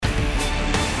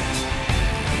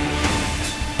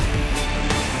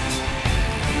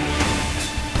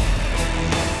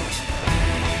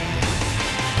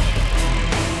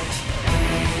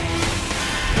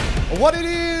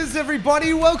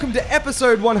everybody. Welcome to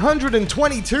episode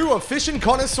 122 of Fish and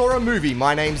Connor Saw a Movie.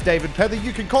 My name's David Pether.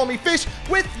 You can call me Fish.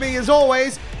 With me, as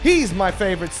always, he's my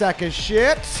favorite sack of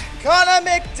shit, Connor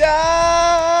McDuff!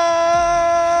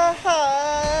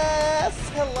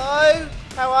 Hello,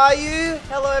 how are you?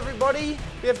 Hello, everybody.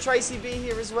 We have Tracy B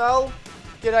here as well.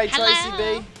 G'day, Hello. Tracy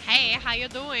B. Hey, how you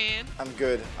doing? I'm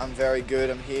good. I'm very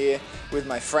good. I'm here with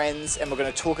my friends, and we're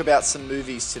going to talk about some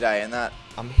movies today, and that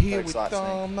I'm here with excites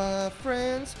all me. my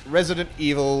friends. Resident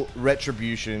Evil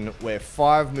Retribution. We're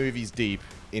 5 movies deep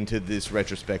into this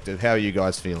retrospective. How are you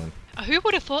guys feeling? Who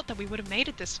would have thought that we would have made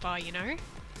it this far, you know?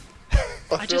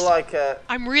 I feel like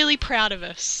I'm really proud of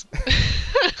us.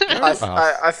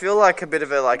 I feel like a bit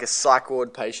of a psych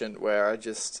ward patient where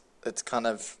it's kind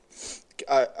of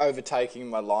overtaking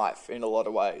my life in a lot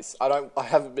of ways. I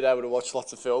haven't been able to watch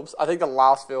lots of films. I think the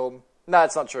last film, no,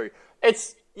 it's not true.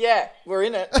 We're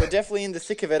in it. We're definitely in the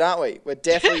thick of it, aren't we? We're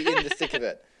definitely in the thick of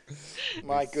it.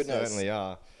 My goodness. Certainly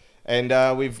are.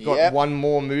 And we've got one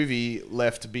more movie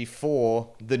left before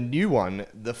the new one,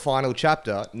 the final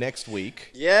chapter, next week.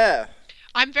 Yeah.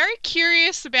 I'm very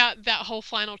curious about that whole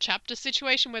final chapter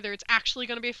situation, whether it's actually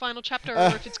going to be a final chapter or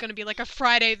if it's going to be like a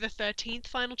Friday the 13th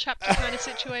final chapter kind of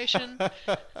situation.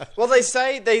 Well, they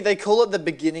say they call it the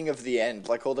beginning of the end.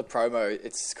 Like all the promo,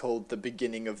 it's called the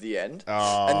beginning of the end.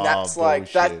 Oh, and that's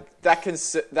bullshit. that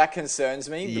concerns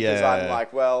me because I'm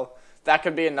like, well, that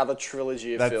could be another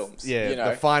trilogy of films. Yeah, you know?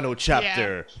 the final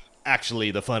chapter. Yeah.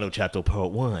 Actually, the final chapter,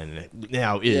 part 1,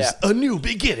 now is a new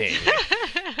beginning.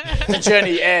 The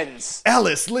journey ends.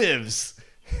 Alice lives.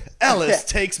 Alice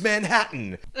takes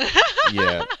Manhattan.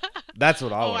 Yeah, that's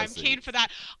what I Oh, want I'm to see. keen for that.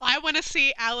 I want to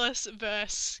see Alice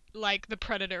versus like the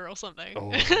Predator or something.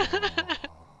 Oh.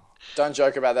 Don't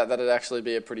joke about that. That'd actually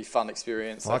be a pretty fun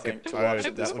experience, I Fuck think, it. to watch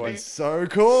at this That would be point. so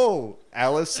cool.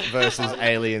 Alice versus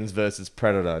aliens versus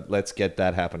Predator. Let's get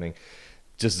that happening.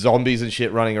 Just zombies and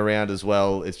shit running around as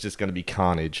well. It's just going to be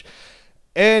carnage.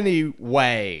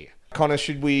 Anyway, Connor,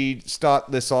 should we start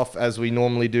this off as we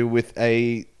normally do with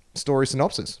a story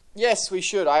synopsis? Yes, we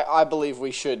should. I believe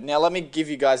we should. Now, let me give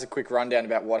you guys a quick rundown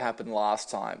about what happened last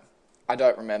time. I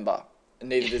don't remember.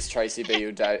 Neither does Tracy B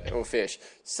or Fish.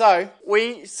 So,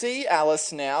 we see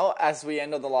Alice now, as we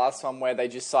end on the last one, where they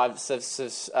just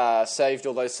saved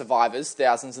all those survivors,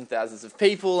 thousands and thousands of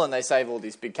people, and they save all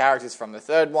these big characters from the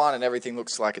third one, and everything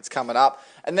looks like it's coming up.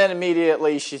 And then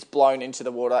immediately she's blown into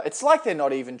the water. It's like they're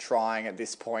not even trying at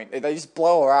this point. They just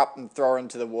blow her up and throw her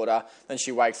into the water, then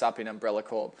she wakes up in Umbrella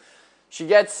Corp. She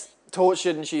gets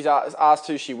tortured and she's asked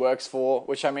who she works for,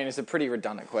 which I mean is a pretty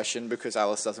redundant question because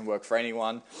Alice doesn't work for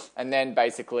anyone, and then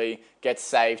basically gets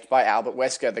saved by Albert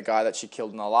Wesker, the guy that she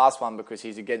killed in the last one, because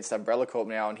he's against Umbrella Corp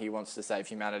now and he wants to save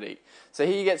humanity. So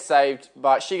she gets saved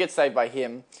by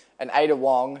him, and Ada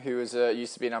Wong, who used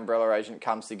to be an Umbrella agent,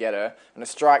 comes to get her, and a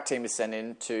strike team is sent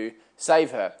in to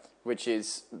save her, which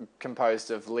is composed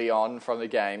of Leon from the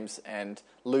games and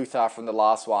Luther from the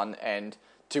last one and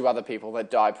 2 other people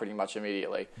that die pretty much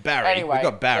immediately. Barry. Anyway, We've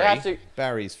got Barry. they have to-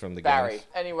 Barry's from the Barry. games.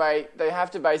 Anyway, they have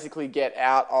to basically get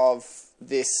out of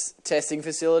this testing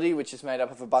facility, which is made up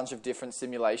of a bunch of different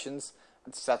simulations,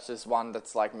 such as one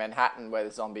that's like Manhattan, where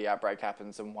the zombie outbreak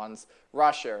happens, and one's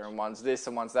Russia, and one's this,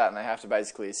 and one's that, and they have to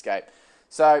basically escape.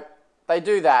 So they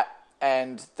do that,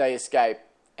 and they escape,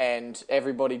 and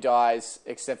everybody dies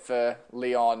except for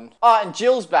Leon. Oh, and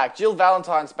Jill's back. Jill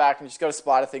Valentine's back, and she's got a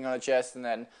spider thing on her chest, and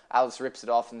then Alice rips it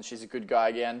off, and she's a good guy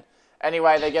again.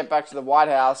 Anyway, they get back to the White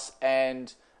House,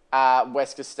 and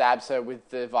Wesker stabs her with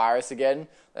the virus again,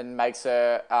 and makes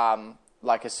her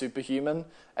like a superhuman.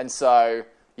 And so,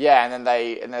 yeah, and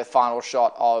then the final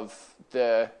shot of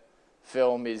the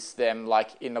film is them like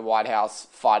in the White House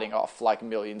fighting off like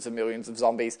millions and millions of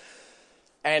zombies.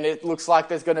 And it looks like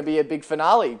there's going to be a big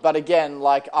finale. But again,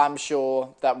 like I'm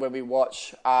sure that when we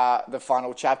watch the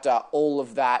final chapter, all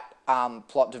of that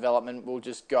plot development will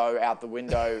just go out the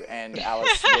window and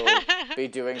Alice will be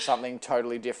doing something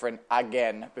totally different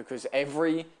again. Because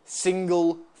every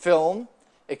single film,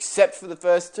 except for the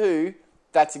first 2,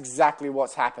 that's exactly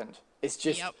what's happened. It's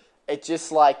just, It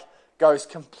just like goes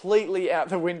completely out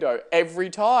the window every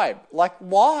time. Like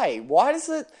why? Why does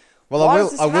it... Well, Why I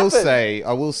does this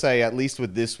will say, at least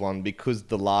with this one, because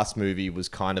the last movie was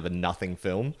kind of a nothing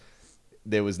film,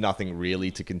 there was nothing really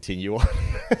to continue on.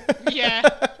 Yeah,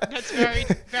 that's very,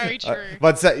 very true.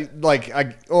 But saying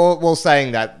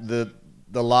that the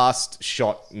last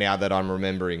shot, now that I'm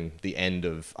remembering the end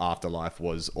of Afterlife,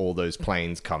 was all those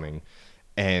planes coming,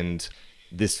 and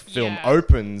this film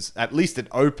opens. At least it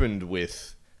opened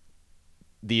with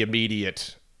the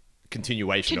immediate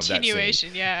continuation of that scene.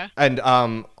 Continuation, yeah. And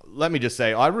let me just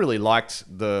say, I really liked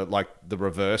the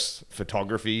reverse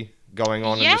photography going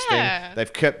on in this thing. Yeah.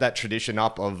 They've kept that tradition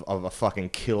up of a fucking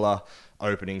killer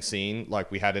opening scene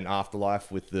like we had in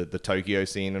Afterlife with the Tokyo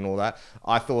scene and all that.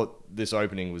 I thought this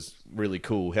opening was really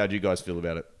cool. How do you guys feel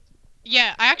about it?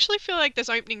 Yeah, I actually feel like this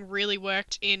opening really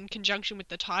worked in conjunction with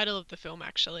the title of the film,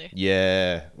 actually.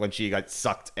 Yeah, when she got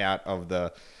sucked out of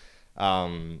the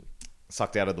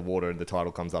water and the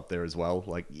title comes up there as well.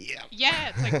 Like, yeah. Yeah,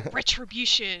 it's like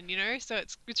retribution, you know? So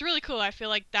it's really cool. I feel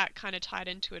like that kind of tied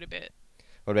into it a bit.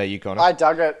 What about you, Connor? I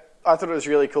dug it. I thought it was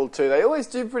really cool too. They always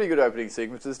do pretty good opening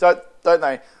sequences, don't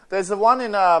they? There's the one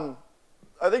in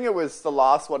I think it was the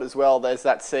last one as well. There's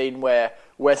that scene where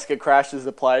Wesker crashes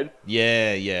the plane.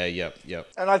 Yeah, yep.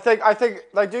 And I think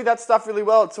they do that stuff really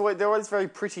well. They're always very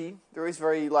pretty. They're always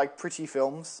very pretty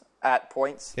films at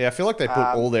points. Yeah, I feel like they put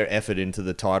all their effort into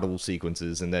the title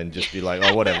sequences and then just be like,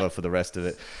 oh, whatever for the rest of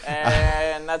it.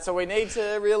 And that's all we need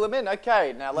to reel them in.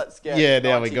 Okay, now let's get. Yeah,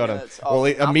 now we got him. Well,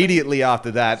 immediately after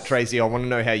that, Tracy, I want to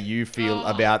know how you feel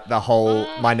about the whole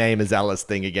 "My name is Alice"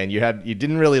 thing again. You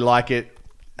didn't really like it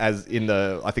as in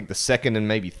I think the second and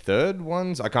maybe third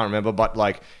ones. I can't remember, but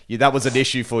that was an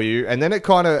issue for you. And then it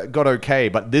kind of got okay,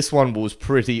 but this one was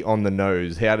pretty on the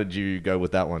nose. How did you go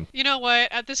with that one? You know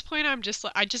what? At this point, I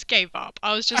just gave up.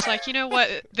 I was just like, you know what?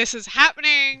 This is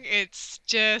happening.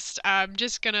 I'm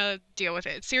just gonna deal with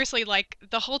it. Seriously,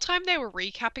 the whole time they were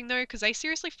recapping though, because they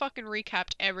seriously fucking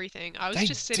recapped everything. I was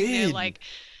just sitting there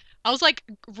I was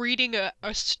reading an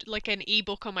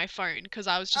ebook on my phone because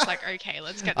I was just like, okay,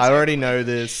 let's get this. I already know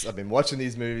this. I've been watching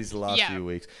these movies the last few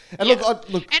weeks. And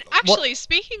look. And actually,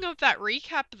 speaking of that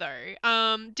recap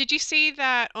though, did you see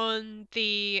that on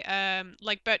the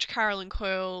Birch Carroll and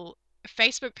Coyle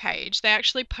Facebook page? They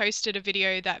actually posted a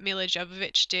video that Mila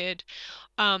Jovovich did,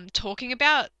 talking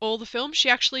about all the films. She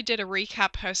actually did a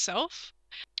recap herself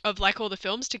of all the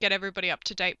films to get everybody up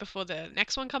to date before the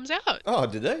next one comes out. Oh,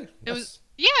 did they?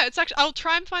 Yeah, it's actually. I'll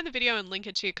try and find the video and link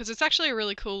it to you because it's actually a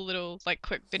really cool little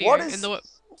quick video.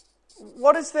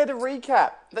 What is there to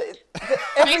recap?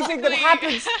 Everything that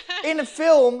happens in a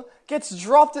film gets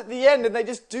dropped at the end, and they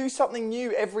just do something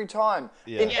new every time.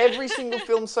 Yeah. In every single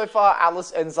film so far,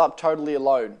 Alice ends up totally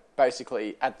alone,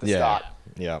 basically at the start.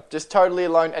 Yeah, just totally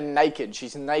alone and naked.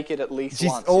 She's naked at least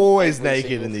once. She's always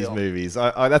naked in these movies.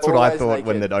 That's what I thought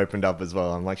when it opened up as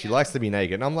well. I'm like, she likes to be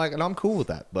naked, and I'm like, and I'm cool with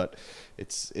that. But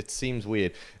it seems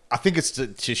weird. I think it's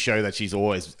to show that she's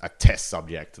always a test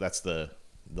subject. That's the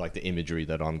imagery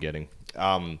that I'm getting.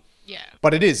 Yeah.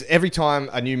 But it is every time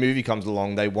a new movie comes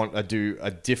along, they want to do a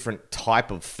different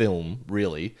type of film.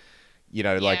 Really. You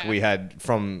know, we had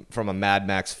from a Mad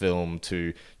Max film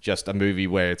to just a movie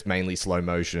where it's mainly slow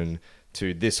motion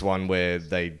to this one where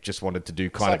they just wanted to do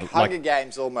kind of Hunger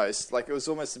Games almost. It was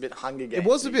almost a bit Hunger Games. It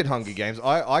was a bit Hunger Games.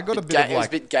 I got a bit of it was a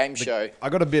bit game show. I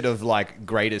got a bit of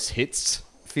greatest hits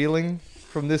feeling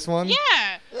from this one.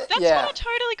 Yeah. That's what I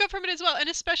totally got from it as well. And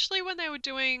especially when they were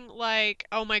doing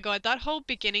oh my god, that whole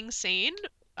beginning scene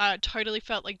totally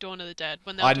felt like Dawn of the Dead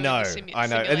when they were doing the simulation. I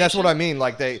know. And that's what I mean.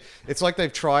 It's like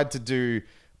they've tried to do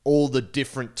all the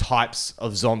different types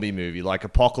of zombie movie.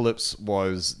 Apocalypse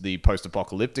was the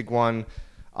post-apocalyptic one.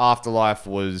 Afterlife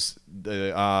was the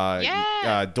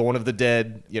Dawn of the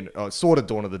Dead, sort of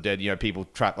Dawn of the Dead, people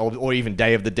trapped, or even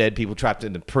Day of the Dead, people trapped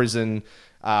in a prison.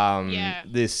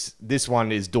 This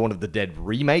one is Dawn of the Dead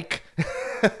remake.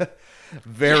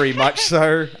 Very much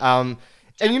so. And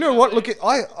you know what? Look,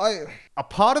 a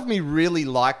part of me really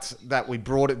liked that we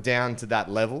brought it down to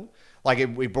that level.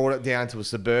 We brought it down to a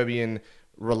suburban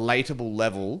relatable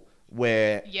level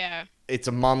where it's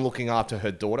a mum looking after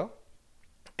her daughter,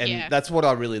 and that's what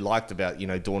I really liked about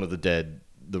Dawn of the Dead,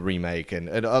 the remake, and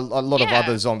a lot of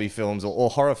other zombie films or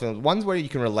horror films, ones where you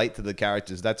can relate to the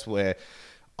characters. That's where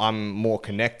I'm more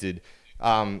connected.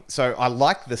 So I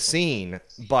like the scene,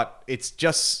 but it's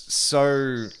just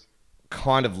so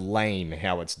kind of lame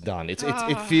how it's done. It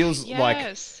feels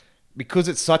like, because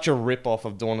it's such a rip-off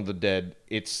of Dawn of the Dead,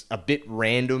 it's a bit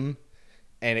random.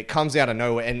 And it comes out of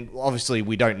nowhere. And obviously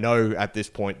we don't know at this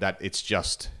point that it's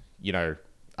just, a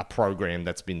program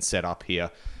that's been set up here.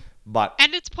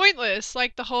 And it's pointless.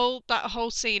 That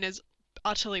whole scene is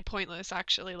utterly pointless,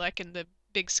 actually, in the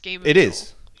big scheme of it.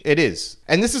 It is.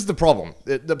 And this is the problem.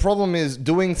 The problem is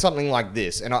doing something like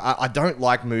this. And I don't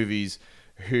like movies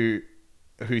who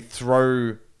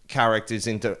throw characters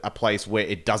into a place where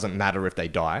it doesn't matter if they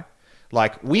die.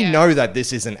 We know that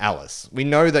this isn't Alice. We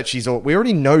know that we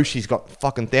already know she's got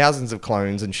fucking thousands of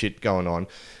clones and shit going on.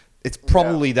 It's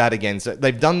probably that again. So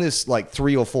they've done this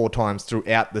 3 or 4 times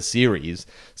throughout the series.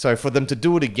 So for them to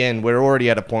do it again, we're already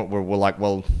at a point where we're like,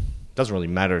 well, doesn't really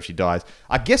matter if she dies.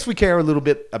 I guess we care a little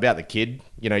bit about the kid.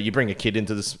 You know, you bring a kid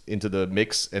into the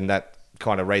mix, and that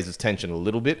kind of raises tension a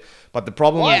little bit. But the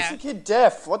problem Why is... is the kid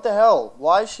deaf? What the hell?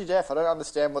 Why is she deaf? I don't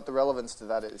understand what the relevance to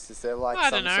that is. Is there like I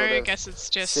some don't know. sort I of guess it's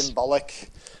just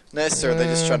symbolicness, or are they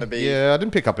just trying to be? Yeah, I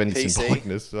didn't pick up any PC?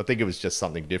 symbolicness. I think it was just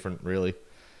something different, really.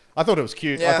 I thought it was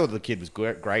cute. I Yeah. thought the kid was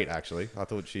great, actually. I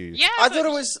thought she... yeah. I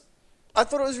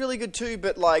thought it was really good too,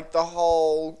 but like the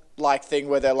whole like thing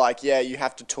where they're like, yeah, you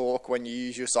have to talk when you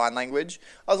use your sign language.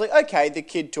 I was like, okay, the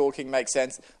kid talking makes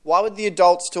sense. Why would the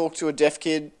adults talk to a deaf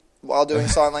kid while doing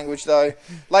sign language though?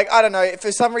 Like, I don't know.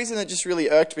 For some reason, it just really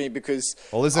irked me because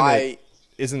Well,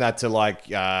 isn't that to like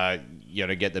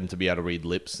get them to be able to read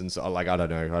lips and so? Like, I don't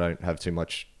know. I don't have too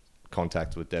much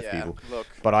contact with deaf people, look.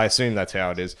 but I assume that's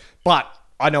how it is. But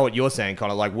I know what you're saying,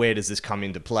 kind of like, where does this come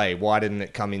into play? Why didn't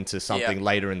it come into something Yeah.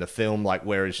 later in the film? Like,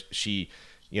 whereas she,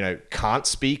 can't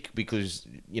speak because,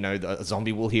 a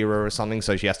zombie will hear her or something,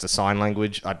 so she has to sign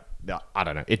language. I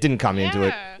don't know. It didn't come into it.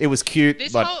 Yeah. It was cute,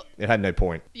 This but whole- it had no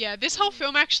point. Yeah, this whole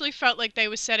film actually felt like they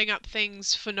were setting up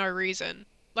things for no reason.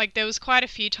 Like, there was quite a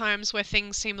few times where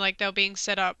things seemed like they were being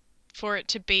set up for it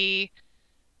to be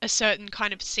a certain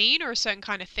kind of scene or a certain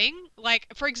kind of thing. Like,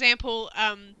 for example,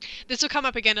 this will come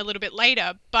up again a little bit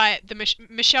later, but the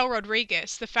Michelle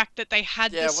Rodriguez, the fact that they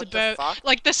had Yeah, the what the fuck?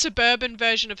 like the suburban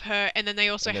version of her, and then they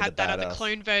also And then had the that other badass.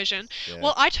 clone version. Yeah.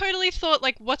 Well, I totally thought,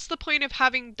 like, what's the point of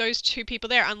having those two people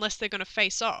there unless they're going to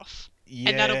face off?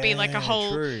 And that'll be like a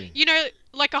whole, true.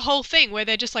 like a whole thing where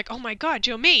they're just like, oh my god,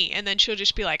 you're me. And then she'll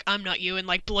just be like, I'm not you. And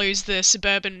like blows the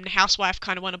suburban housewife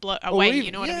kind of want to blow away.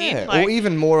 You know what I mean? Like, or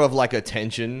even more of like a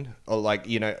tension, or like,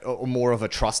 or more of a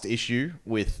trust issue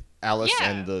with Alice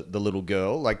Yeah. and the little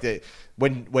girl. Like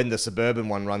when the suburban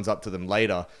one runs up to them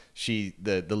later,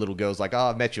 the little girl's like, oh,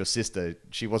 I met your sister.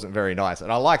 She wasn't very nice.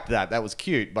 And I liked that. That was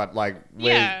cute. But like,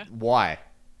 Yeah. why?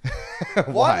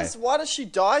 Why does she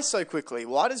die so quickly?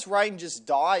 Why does Rain just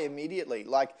die immediately?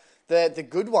 Like the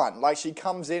good one, like she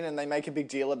comes in and they make a big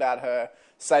deal about her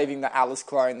saving the Alice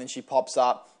clone, then she pops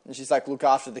up and she's like, look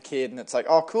after the kid, and it's like,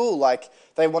 oh cool, like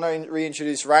they want to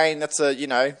reintroduce Rain. That's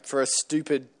for a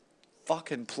stupid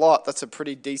fucking plot, that's a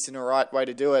pretty decent, alright way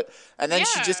to do it. And then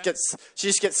she Yeah.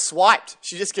 just gets swiped.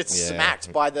 She just gets Yeah.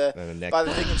 smacked by And the the neck.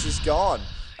 thing, and she's gone.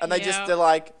 And Yeah. they're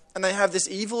like, and they have this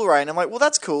evil Rain. I'm like, well,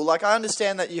 that's cool. Like, I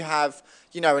understand that you have,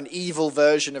 an evil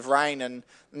version of Rain, and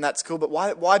that's cool. But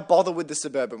why bother with the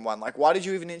suburban one? Like, why did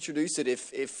you even introduce it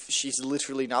if she's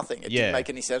literally nothing? It Yeah. didn't make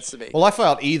any sense to me. Well, I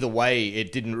felt either way,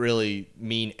 it didn't really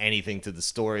mean anything to the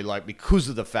story, like, because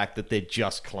of the fact that they're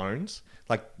just clones.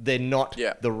 Like, they're not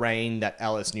Yeah. the Rain that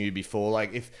Alice knew before.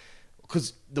 Like,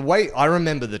 because the way I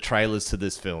remember the trailers to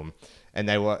this film, and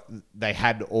they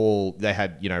had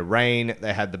Rain,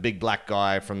 they had the big black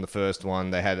guy from the first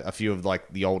one, they had a few of like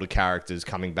the older characters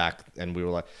coming back, and we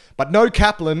were like, but no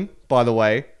Kaplan, by the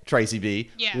way, Tracy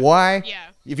B. Yeah. Why? Yeah.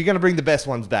 If you're gonna bring the best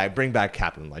ones back, bring back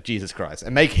Kaplan, like Jesus Christ,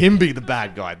 and make him be the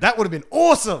bad guy. That would have been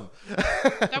awesome.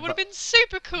 that would have been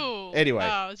super cool. Anyway.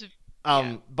 Oh, it was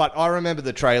yeah. But I remember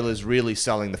the trailers really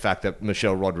selling the fact that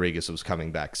Michelle Rodriguez was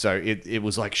coming back. So it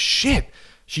was like, shit,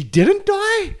 she didn't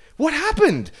die? What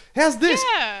happened? How's this?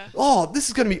 Yeah. Oh, this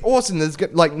is going to be awesome.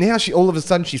 Like, now all of a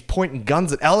sudden she's pointing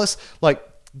guns at Alice. Like,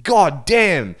 god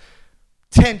damn.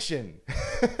 Tension.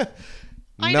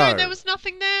 I know, there was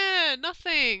nothing there,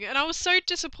 nothing. And I was so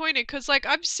disappointed because, like,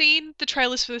 I've seen the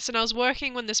trailers for this and I was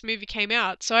working when this movie came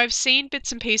out. So I've seen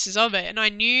bits and pieces of it and I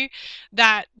knew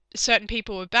that certain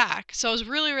people were back. So I was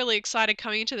really, really excited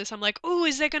coming into this. I'm like, oh,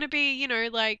 is there going to be,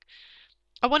 like,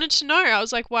 I wanted to know. I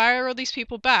was like, why are all these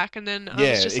people back? And then I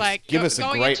was just like, give us a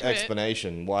going great into it-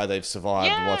 explanation why they've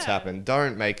survived, what's Yeah. happened.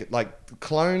 Don't make it like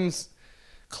clones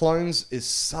is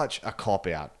such a cop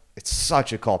out. It's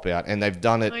such a cop out, and they've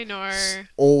done it I know.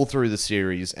 all through the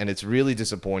series, and it's really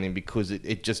disappointing because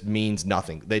it just means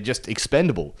nothing. They're just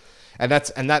expendable. And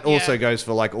that also Yeah. goes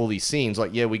for like all these scenes.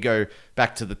 Like, yeah, we go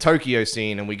back to the Tokyo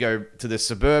scene and we go to the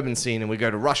suburban scene and we go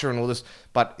to Russia and all this.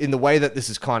 But in the way that this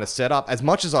is kind of set up, as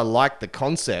much as I like the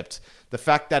concept, the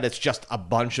fact that it's just a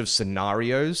bunch of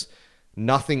scenarios,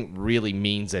 nothing really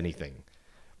means anything.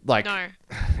 Like, No.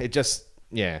 it just,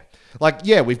 yeah. Like,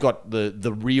 yeah, we've got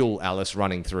the real Alice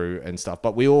running through and stuff,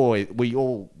 but we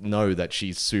all know that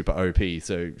she's super OP,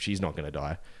 so she's not going to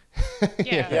die.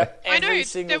 Yeah. Yep, I know, every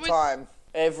single there was- time.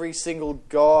 Every single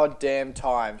goddamn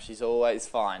time. She's always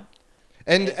fine.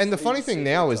 And the Every funny thing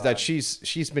single now is that time.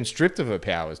 she's been stripped of her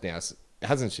powers now,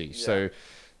 hasn't she? So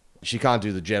she can't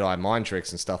do the Jedi mind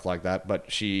tricks and stuff like that,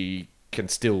 but she can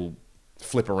still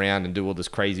flip around and do all this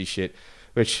crazy shit,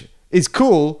 which is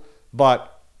cool,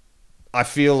 but I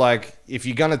feel like if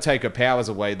you're going to take her powers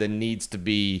away, there needs to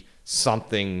be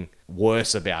something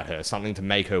worse about her, something to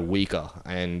make her weaker,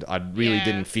 and I really Yeah.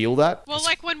 didn't feel that. Well,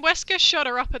 like when Wesker shot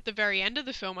her up at the very end of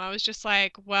the film, I was just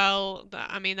like, well,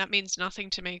 I mean, that means nothing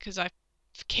to me because I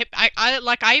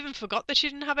even forgot that she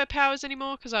didn't have her powers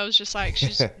anymore because I was just like,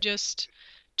 she's just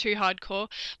too hardcore.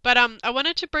 But I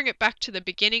wanted to bring it back to the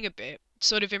beginning a bit,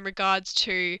 sort of in regards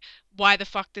to why the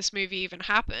fuck this movie even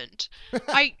happened.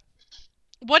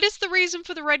 What is the reason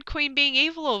for the Red Queen being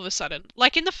evil all of a sudden?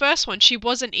 Like in the first one, she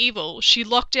wasn't evil. She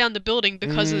locked down the building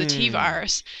because of the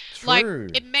T-virus. Like True.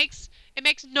 it makes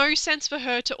no sense for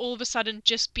her to all of a sudden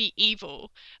just be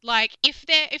evil. Like if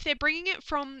they're bringing it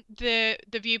from the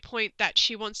viewpoint that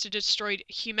she wants to destroy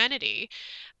humanity,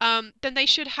 then they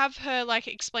should have her like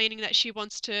explaining that she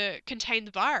wants to contain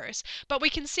the virus. But we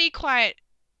can see quite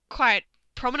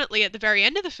prominently at the very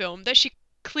end of the film that she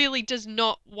clearly does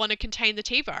not want to contain the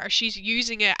T-virus. She's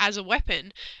using it as a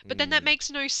weapon. But then that makes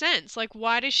no sense. Like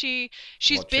why does she's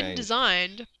What been changed?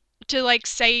 designed to like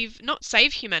not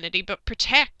save humanity, but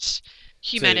protect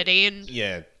humanity and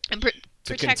Yeah, and to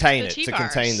protect contain the it, to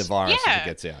T-virus. contain the virus Yeah. as it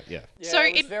gets out. Yeah. Yeah, So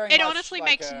was very it much honestly like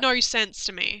makes a- no sense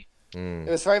to me. It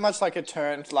was very much like a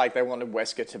turn, like they wanted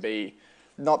Wesker to be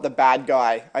not the bad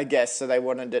guy, I guess, so they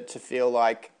wanted it to feel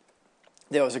like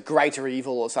there was a greater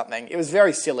evil or something. It was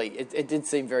very silly. It did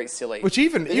seem very silly. Which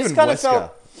even It just even kinda Wesker,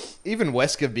 felt- even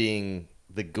Wesker being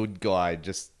the good guy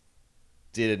just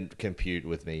didn't compute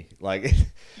with me. Like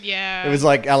Yeah. it was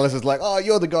like Alice was like, "Oh,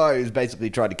 you're the guy who's basically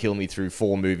tried to kill me through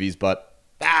 4 movies, but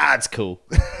it's cool."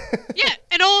 Yeah,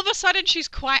 and all of a sudden she's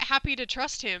quite happy to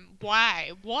trust him.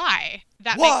 Why?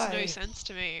 That Why? makes no sense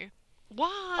to me.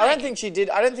 Why? I don't think she did.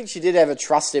 I don't think she did ever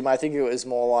trust him. I think it was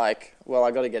more like, well,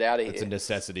 I got to get out of here. It's a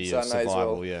necessity So of I may as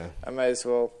survival, well. yeah. I may as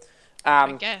well.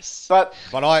 I guess. But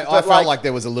But I But, felt like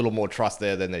there was a little more trust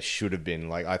there than there should have been.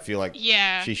 Like I feel like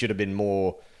Yeah. she should have been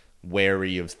more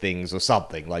wary of things or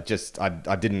something. Like just I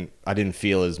didn't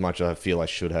feel as much as I feel I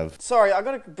should have. sorry, I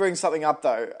got to bring something up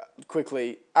though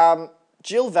quickly.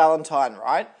 Jill Valentine,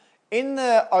 right? In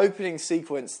the opening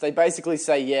sequence, they basically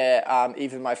say, "Yeah,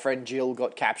 even my friend Jill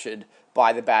got captured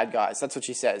by the bad guys." That's what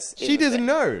she says. in She the doesn't thing.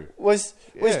 know. Was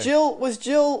Yeah.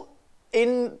 Jill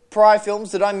in prior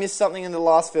films? Did I miss something in the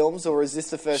last films, or is this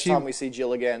the first She- time we see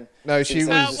Jill again? No, Since she this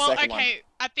was- is the Well, second one? okay.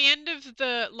 At the end of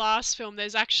the last film,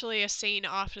 there's actually a scene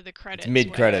after the credits.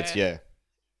 Mid credits, where- yeah.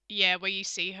 Yeah, where you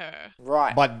see her.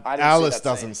 Right. But I didn't see Alice that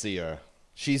doesn't scene. see her.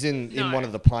 She's in No. one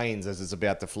of the planes as it's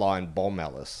about to fly and bomb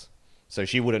Alice. So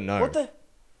she wouldn't know.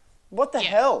 What the Yeah.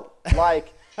 hell?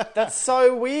 Like, that's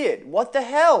so weird. What the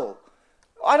hell?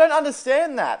 I don't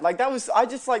understand that. Like,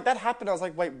 that happened. I was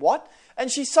like, wait, what?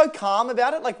 And she's so calm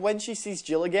about it. Like, when she sees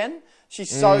Jill again, she's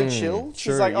so chill. She's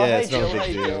true. like, oh, Yeah, hey, it's not a Jill, how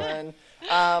big you deal. doing?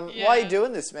 Why are you Yeah.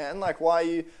 doing this, man? Like,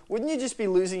 wouldn't you just be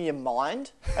losing your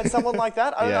mind at someone like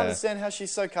that? I don't Yeah. understand how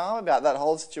she's so calm about that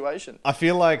whole situation. I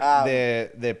feel like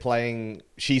they're playing.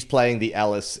 She's playing the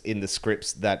Alice in the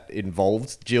scripts that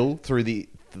involved Jill through the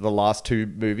last 2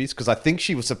 movies because I think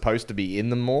she was supposed to be in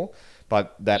them more,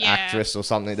 but that Yeah. actress or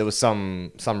something, there was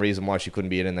some reason why she couldn't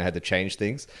be in, and they had to change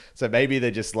things. So maybe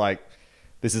they're just like,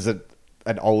 this is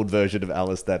an old version of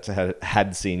Alice that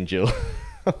had seen Jill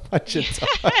a bunch of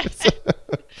times.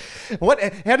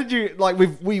 How did you like?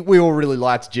 We all really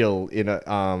liked Jill in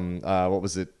what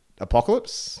was it?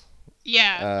 Apocalypse.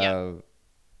 Yeah.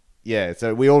 Yeah,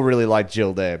 so we all really liked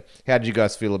Jill there. How did you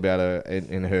guys feel about her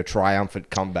in her triumphant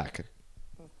comeback?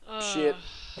 Shit.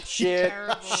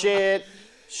 Terrible. Shit.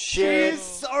 She's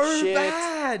so shit.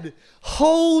 bad.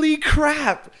 Holy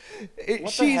crap. What the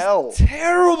She's hell?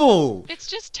 terrible. It's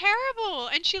just terrible,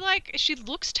 and she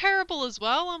looks terrible as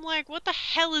well. I'm like, what the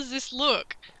hell is this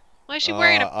look? Why is she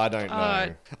wearing a? I don't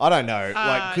know. I don't know.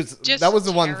 Like, because just that was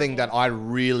the one thing terrible. that I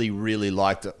really, really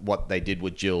liked what they did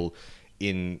with Jill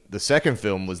in the second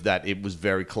film was that it was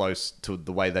very close to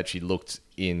the way that she looked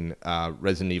in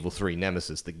Resident Evil 3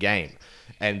 Nemesis, the game.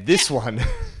 And this one,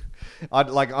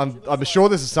 I'm sure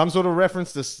this is some sort of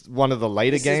reference to one of the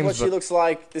later This games. is what she looks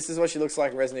like. This is what she looks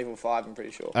like in Resident Evil 5, I'm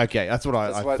pretty sure. Okay, that's what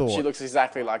I What, thought. she looks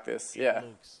exactly like this. Yeah.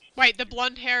 Wait, the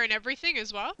blonde hair and everything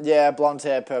as well. Yeah, blonde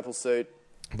hair, purple suit.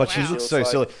 But she Wow. looks She so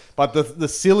looks silly. like- But the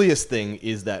silliest thing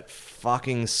is that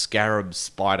fucking scarab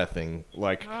spider thing.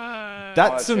 Like that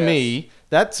Oh, to me,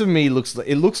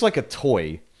 looks like a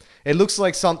toy. It looks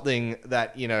like something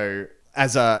that, you know,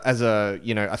 as a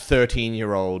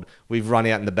 13-year-old, we've run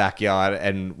out in the backyard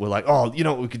and we're like, oh, you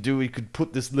know what we could do? We could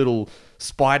put this little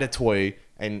spider toy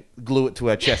and glue it to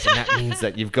our chest, and that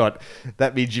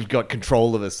means you've got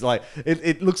control of us. Like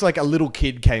it looks like a little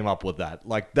kid came up with that.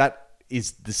 Like that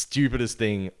is the stupidest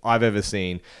thing I've ever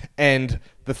seen. And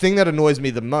the thing that annoys me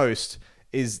the most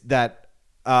is that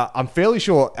I'm fairly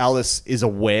sure Alice is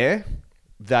aware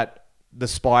that the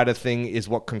spider thing is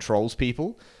what controls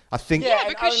people. I think. Yeah, and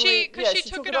because only- she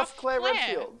took it off Claire.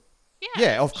 Redfield.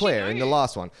 Yeah, of she Claire in the knows.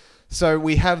 last one. So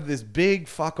we have this big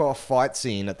fuck off fight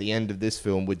scene at the end of this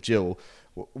film with Jill,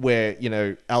 where, you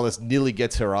know, Alice nearly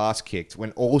gets her ass kicked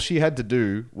when all she had to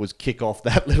do was kick off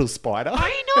that little spider.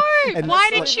 I know. And Why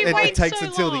it's did like- she it wait takes so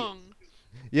until the- long?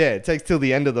 Yeah, it takes till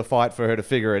the end of the fight for her to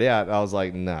figure it out. I was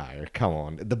like, no, come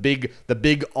on. The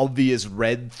big obvious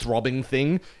red throbbing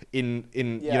thing in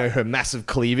you Yeah. know, her massive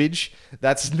cleavage.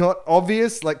 That's not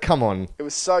obvious. Like, come on. It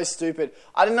was so stupid.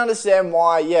 I didn't understand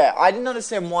why. Yeah, I didn't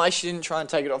understand why she didn't try and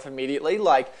take it off immediately.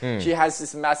 Like, she has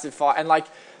this massive fight, and like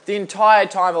the entire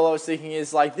time, all I was thinking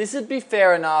is like, this would be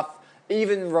fair enough,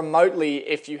 even remotely,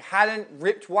 if you hadn't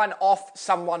ripped one off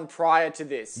someone prior to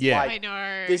this. Yeah. Like, I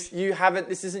know.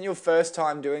 This isn't your first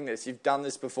time doing this. You've done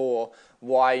this before.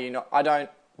 Why are you not? I don't.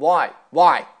 Why?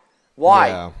 Why?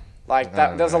 Yeah. Like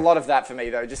that. There's a lot of that for me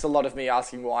though. Just a lot of me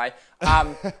asking why.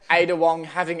 Ada Wong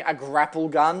having a grapple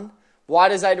gun. Why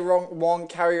does Ada Wong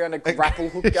carry around a grapple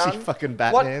hook Is gun? she fucking What-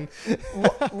 Batman?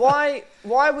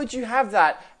 Why would you have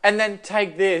that and then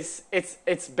take this?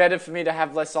 It's better for me to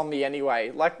have less on me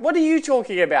anyway. Like, what are you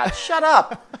talking about? Shut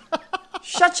up.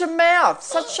 Shut your mouth.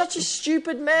 Shut your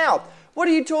stupid mouth. What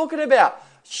are you talking about?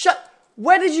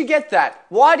 Where did you get that?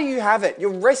 Why do you have it? You're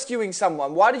rescuing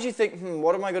someone. Why did you think,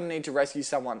 what am I going to need to rescue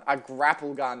someone? A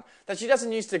grapple gun that she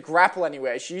doesn't use to grapple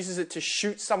anywhere. She uses it to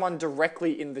shoot someone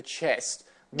directly in the chest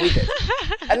with it.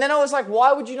 And then I was like,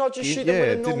 why would you not just shoot them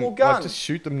with a normal gun? Like, just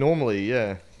shoot them normally.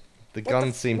 Yeah, the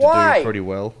guns seem to why? do pretty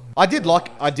well. I did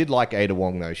like Ada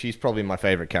Wong though. She's probably my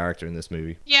favorite character in this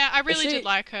movie. Yeah, I really she- did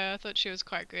like her. I thought she was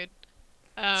quite good.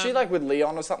 Is she like with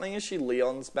Leon or something? Is she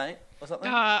Leon's mate or something?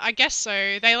 I guess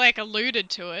so. They like alluded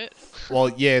to it. Well,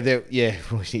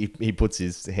 he puts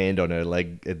his hand on her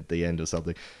leg at the end or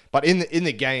something. But in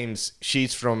the games,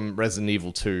 she's from Resident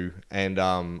Evil 2, and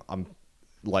I'm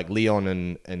like Leon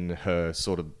and her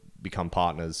sort of become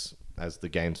partners as the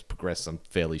games progress. I'm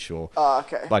fairly sure. Oh,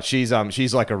 okay. But she's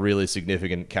like a really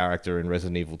significant character in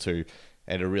Resident Evil 2,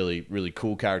 and a really really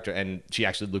cool character, and she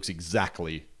actually looks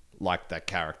exactly like that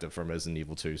character from Resident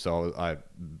Evil 2. So I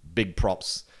big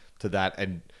props to that,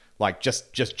 and like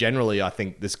just generally, I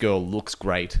think this girl looks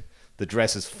great. The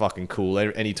dress is fucking cool.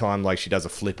 Anytime like she does a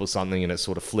flip or something and it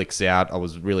sort of flicks out, I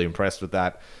was really impressed with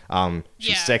that. She's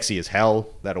Yeah. sexy as hell.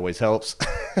 That always helps.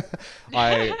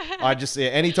 I just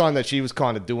anytime that she was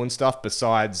kind of doing stuff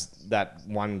besides that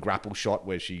one grapple shot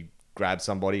where she grabbed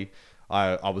somebody,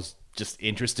 I was just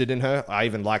interested in her. I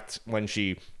even liked when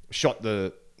she shot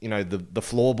the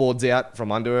floorboards out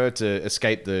from under her to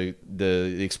escape the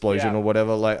explosion Yeah. or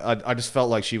whatever. Like I just felt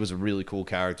like she was a really cool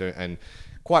character and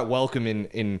quite welcome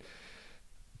in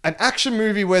an action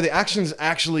movie where the action's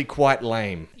actually quite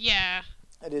lame. Yeah.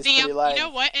 It is The, pretty lame. you know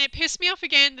what? And it pissed me off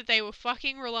again that they were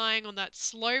fucking relying on that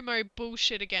slow-mo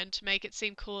bullshit again to make it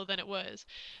seem cooler than it was.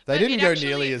 They But didn't it go actually-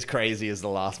 nearly as crazy as the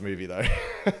last movie though.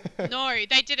 No,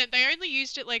 they didn't. They only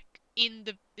used it like in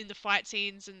the fight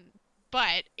scenes,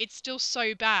 but it's still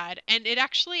so bad, and it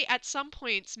actually at some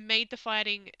points made the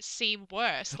fighting seem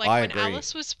worse. Like I when agree.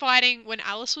 Alice was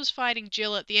fighting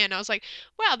Jill at the end, I was like,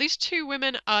 wow, these two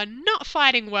women are not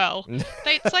fighting well.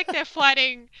 It's like they're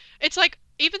fighting. It's like,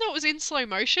 even though it was in slow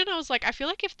motion, I was like, I feel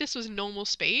like if this was normal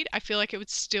speed, I feel like it would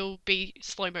still be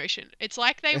slow motion. It's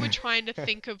like they were trying to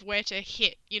think of where to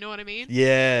hit. You know what I mean?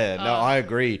 Yeah, no, I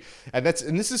agree. And this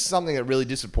is something that really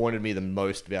disappointed me the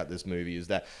most about this movie is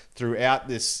that throughout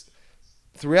this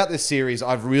series,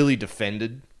 I've really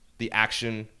defended the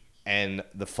action and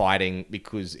the fighting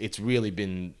because it's really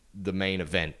been the main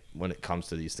event when it comes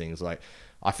to these things. Like,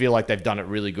 I feel like they've done it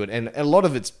really good, and a lot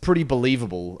of it's pretty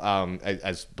believable,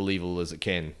 as believable as it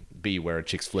can be, where a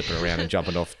chick's flipping around and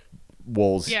jumping off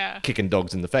walls, Yeah. kicking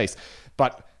dogs in the face.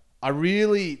 But I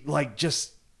really I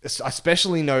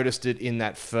especially noticed it in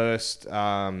that first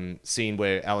scene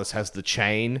where Alice has the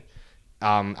chain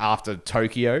after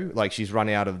Tokyo. Like, she's run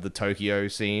out of the Tokyo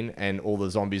scene and all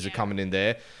the zombies are coming in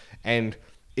there. And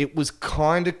it was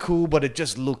kind of cool, but it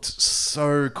just looked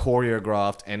so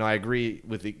choreographed. And I agree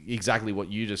with exactly what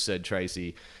you just said,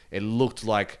 Tracy. It looked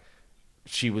like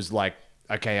she was like,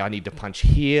 okay, I need to punch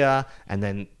here and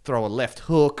then throw a left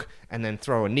hook and then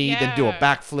throw a knee, then do a Yeah.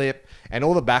 backflip. And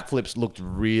all the backflips looked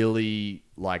really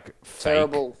like fake.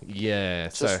 Terrible. Yeah.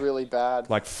 Just so really bad.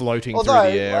 like floating Although,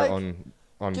 through the air like,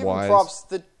 on Give wires. them props.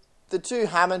 The two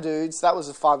hammer dudes, that was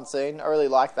a fun scene. I really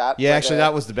like that. Yeah, Where actually, they're-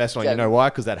 that was the best one. Yeah. You know why?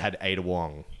 Because that had Ada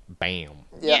Wong. Bam.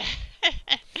 Yeah.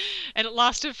 And it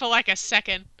lasted for like a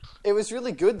second. It was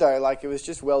really good though. Like, it was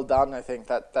just well done. I think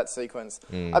that sequence.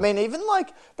 I mean, even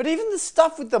the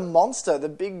stuff with the monster, the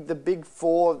big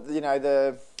four. You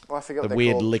know, I forget what The they're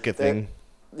weird called. liquor thing.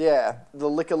 Yeah, the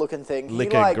liquor-looking thing.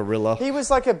 Liquor gorilla. He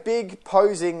was like a big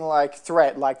posing like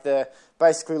threat,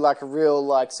 basically like a real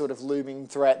like sort of looming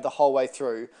threat the whole way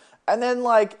through, and then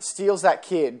like steals that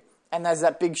kid, and there's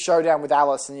that big showdown with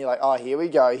Alice, and you're like, oh, here we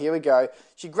go.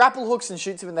 She grapple hooks and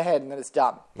shoots him in the head, and then it's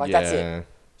done. Like that's it.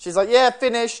 She's like, yeah,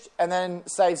 finished, and then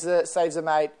saves her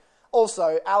mate.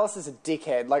 Also, Alice is a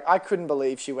dickhead. Like, I couldn't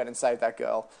believe she went and saved that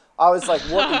girl. I was like,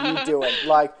 what are you doing?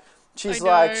 Like, she's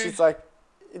like,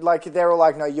 they're all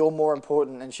like, no, you're more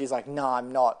important. And she's like, no,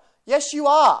 I'm not. Yes, you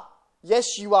are.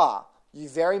 Yes, you are. You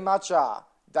very much are.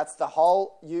 That's the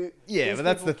whole, Yeah, but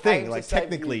that's the thing. Like,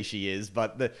 technically she is,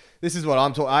 but this is what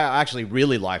I'm talking. I actually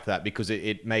really like that because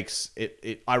it makes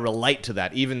it. I relate to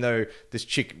that, even though this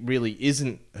chick really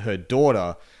isn't her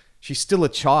daughter. She's still a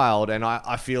child, and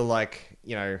I feel like,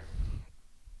 you know,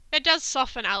 it does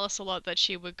soften Alice a lot that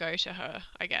she would go to her,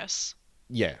 I guess.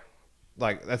 Yeah.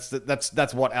 Like,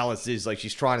 that's what Alice is. Like,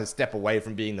 she's trying to step away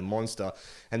from being the monster,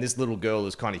 and this little girl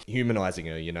is kind of humanizing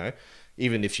her, you know,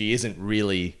 even if she isn't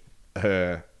really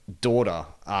her daughter.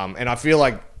 And I feel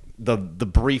like the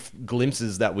brief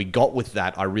glimpses that we got with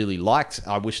that, I really liked.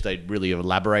 I wish they'd really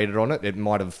elaborated on it. It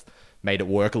might have made it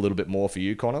work a little bit more for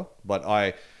you, Connor. But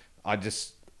I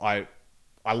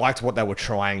liked what they were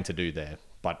trying to do there.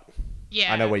 But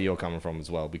yeah, I know where you're coming from as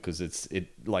well, because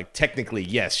like, technically,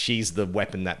 yes, she's the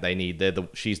weapon that they need.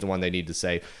 She's the one they need to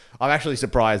save. I'm actually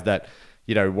surprised that,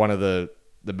 you know, one of the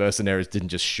mercenaries didn't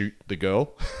just shoot the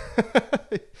girl.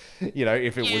 You know,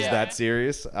 if it was that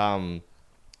serious,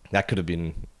 that could have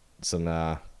been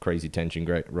some crazy tension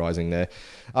rising there.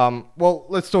 Well,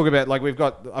 let's talk about, like, we've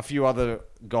got a few other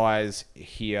guys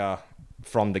here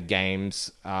from the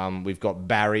games. We've got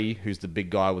Barry, who's the big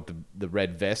guy with the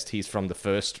red vest. He's from the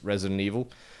first Resident Evil.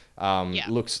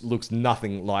 Looks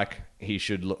nothing like he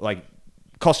should look. Like,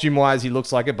 costume wise, he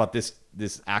looks like it, but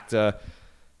this actor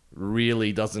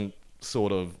really doesn't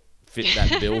sort of fit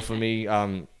that bill for me.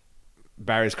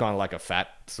 Barry's kind of like a fat,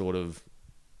 sort of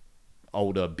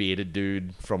older bearded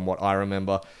dude from what I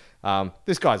remember.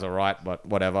 This guy's alright, but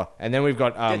whatever. And then we've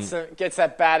got gets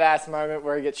that badass moment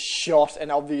where he gets shot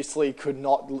and obviously could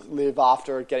not live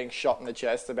after getting shot in the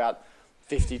chest about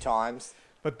 50 times.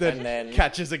 But then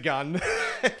catches a gun.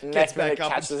 Next minute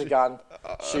catches a gun,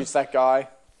 shoots that guy.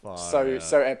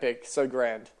 So epic, so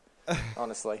grand.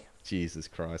 Honestly. Jesus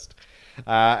Christ.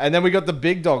 And then we got the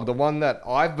big dog, the one that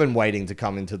I've been waiting to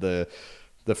come into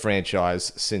the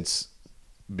franchise since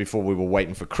before we were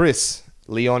waiting for Chris.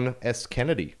 Leon S.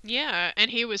 Kennedy. Yeah,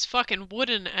 and he was fucking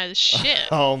wooden as shit.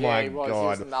 Oh my God. He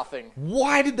was nothing.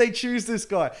 Why did they choose this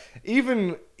guy?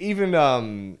 Even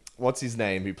what's his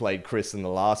name, who played Chris in the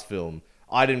last film?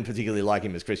 I didn't particularly like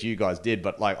him as Chris. You guys did,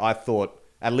 but like, I thought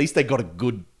at least they got a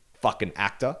good fucking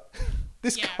actor.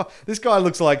 This guy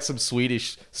looks like some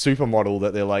Swedish supermodel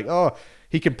that they're like, oh,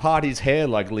 he can part his hair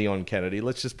like Leon Kennedy.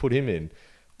 Let's just put him in.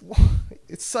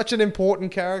 It's such an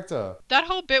important character. That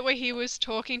whole bit where he was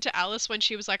talking to Alice when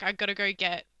she was like, I gotta go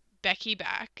get Becky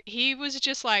back. He was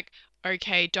just like,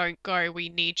 okay, don't go. We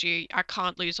need you. I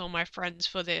can't lose all my friends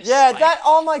for this. Yeah,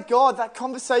 oh my God, that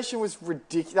conversation was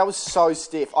ridiculous. That was so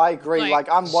stiff. I agree. Like,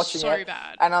 I'm watching so it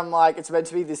bad. And I'm like, it's meant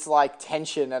to be this like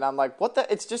tension. And I'm like, what the?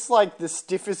 It's just like the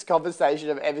stiffest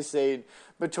conversation I've ever seen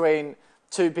between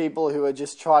two people who are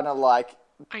just trying to like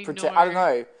pretend. I don't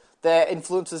know. Their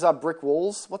influences are brick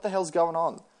walls. What the hell's going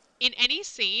on? In any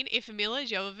scene, if Mila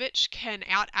Jovovich can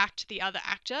outact the other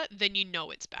actor, then you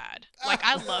know it's bad. Like,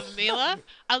 I love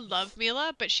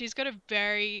Mila, but she's got a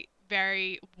very,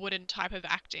 very wooden type of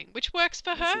acting, which works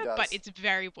for her, but it's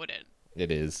very wooden. It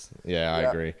is. Yeah, I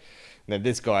agree. Now,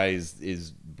 this guy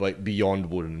is like beyond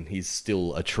wooden. He's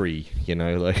still a tree, you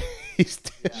know? Like,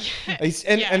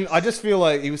 and I just feel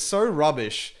like he was so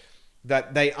rubbish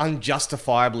that they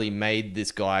unjustifiably made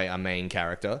this guy a main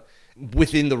character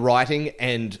within the writing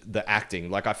and the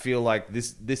acting. Like, I feel like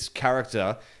this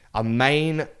character, a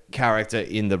main character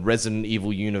in the Resident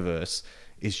Evil universe,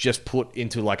 is just put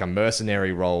into like a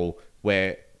mercenary role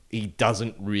where he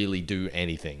doesn't really do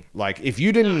anything. Like, if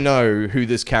you didn't know who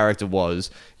this character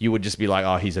was, you would just be like,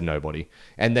 oh, he's a nobody.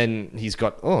 And then he's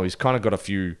kind of got a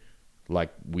few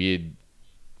like weird,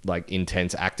 like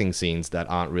intense acting scenes that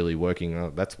aren't really working.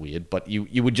 Oh, that's weird. But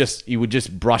you would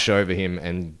just brush over him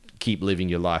and keep living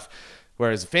your life.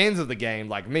 Whereas fans of the game,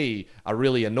 like me, are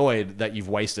really annoyed that you've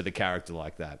wasted a character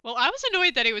like that. Well, I was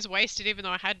annoyed that he was wasted, even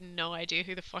though I had no idea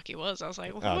who the fuck he was. I was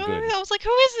like, good. I was like,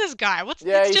 who is this guy?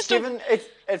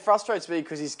 It frustrates me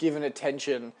because he's given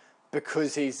attention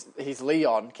because he's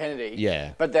Leon Kennedy.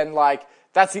 Yeah. But then, like,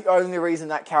 that's the only reason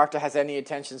that character has any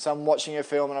attention. So I'm watching a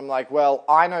film and I'm like, well,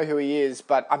 I know who he is,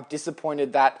 but I'm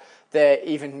disappointed that they're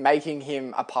even making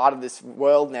him a part of this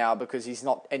world now because he's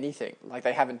not anything. Like,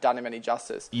 they haven't done him any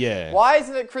justice. Yeah. Why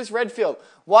isn't it Chris Redfield?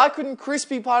 Why couldn't Chris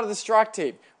be part of the strike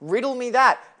team? Riddle me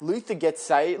that. Luther gets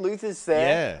saved. Luther's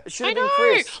there. Yeah. It should I have been know.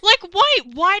 Chris. Like,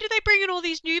 why do they bring in all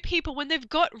these new people when they've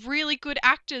got really good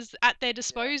actors at their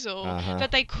disposal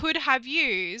that they could have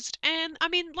used? And I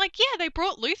mean, like, yeah, they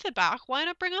brought Luther back. Why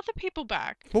not bring other people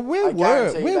back? But where I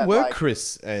guarantee were that, like-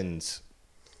 Chris and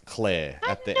Claire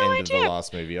at the no end of idea. the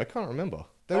last movie? I can't remember.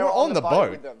 They They were on the boat.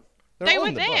 with them. They were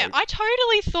on the there. boat. I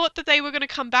totally thought that they were going to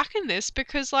come back in this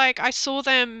because, like, I saw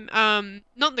them,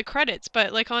 not in the credits,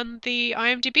 but, like, on the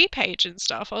IMDb page and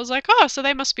stuff. I was like, oh, so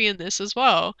they must be in this as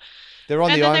well. They're on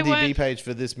And the then they IMDb weren't- page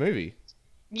for this movie.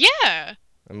 Yeah.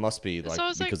 It must be like I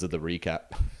was like- because of the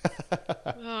recap.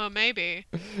 Oh, maybe.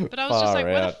 But I was just like,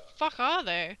 Far where out. the fuck are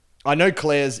they? I know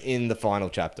Claire's in the final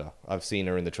chapter. I've seen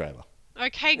her in the trailer.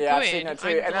 Okay, Yeah, good. I've seen her too.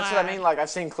 I'm And that's what I glad. mean. Like, I've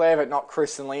seen Claire, but not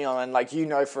Chris and Leon. And, like, you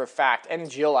know for a fact, and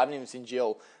Jill, I haven't even seen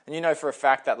Jill. And you know for a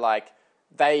fact that, like,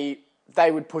 they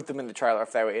would put them in the trailer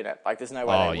if they were in it. Like, there's no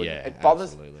way Oh, they wouldn't. yeah, It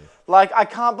bothers absolutely. Like, I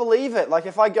can't believe it. Like,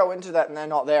 if I go into that and they're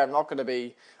not there,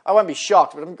 I won't be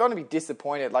shocked, but I'm going to be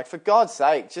disappointed. Like, for God's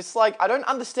sake, just, like, I don't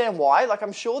understand why. Like,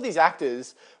 I'm sure these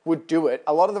actors would do it.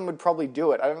 A lot of them would probably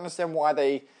do it. I don't understand why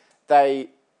they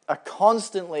are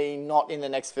constantly not in the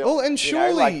next film. Well, and you know,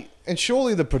 surely, like-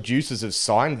 surely the producers have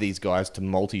signed these guys to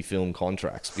multi-film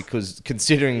contracts because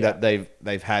considering that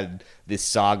they've had this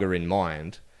saga in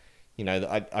mind, you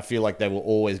know, I feel like they were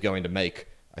always going to make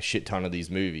a shit ton of these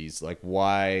movies. Like,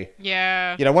 why?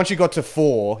 Yeah. You know, once you got to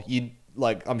 4,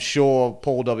 I'm sure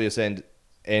Paul W.S.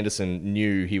 Anderson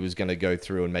knew he was going to go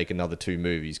through and make another 2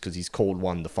 movies because he's called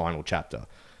one the final chapter.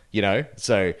 You know,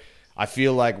 so I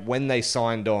feel like when they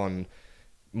signed on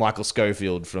Michael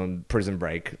Scofield from Prison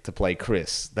Break to play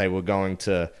Chris, they were going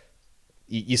to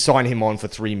you sign him on for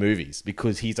 3 movies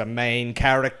because he's a main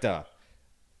character,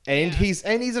 and he's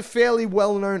a fairly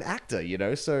well-known actor, you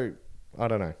know. So I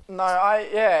don't know. No,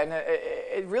 and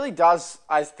it really does,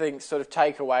 I think, sort of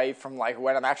take away from, like,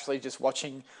 when I'm actually just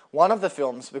watching one of the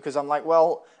films, because I'm like,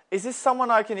 well, is this someone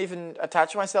I can even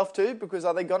attach myself to? Because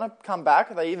are they going to come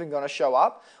back? Are they even going to show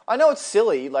up? I know it's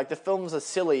silly, like, the films are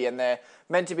silly and they're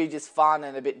meant to be just fun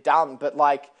and a bit dumb, but,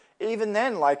 like, even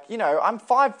then, like, you know, I'm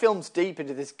 5 films deep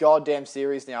into this goddamn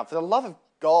series now. For the love of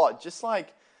God, just,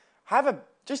 like,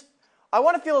 I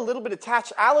want to feel a little bit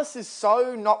attached. Alice is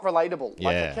so not relatable.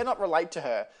 Like, I Yeah. cannot relate to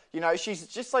her. You know, she's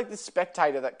just like this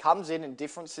spectator that comes in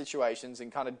different situations and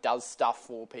kind of does stuff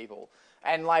for people.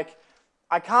 And, like,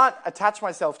 I can't attach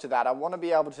myself to that. I want to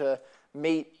be able to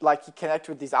meet, like, connect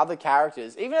with these other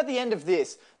characters. Even at the end of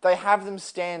this, they have them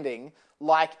standing,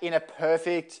 like, in a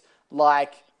perfect,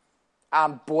 like,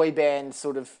 boy band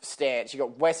sort of stance. You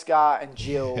got Wesker and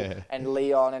Jill and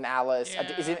Leon and Alice.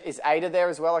 Yeah. Is Ada there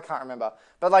as well? I can't remember.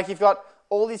 But, like, you've got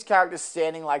all these characters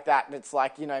standing like that, and it's,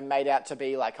 like, you know, made out to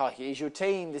be like, oh, here's your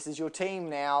team. This is your team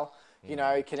now. You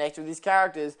know, connect with these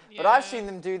characters. But I've seen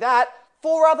them do that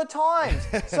 4 other times.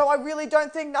 So I really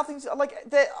don't think nothing's... Like,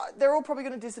 they're all probably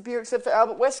going to disappear except for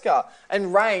Albert Wesker.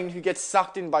 And Rain, who gets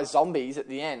sucked in by zombies at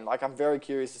the end. Like, I'm very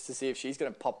curious as to see if she's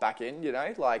going to pop back in, you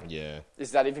know? Like, Yeah.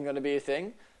 is that even going to be a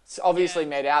thing? It's obviously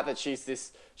made out that she's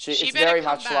this... She it's better very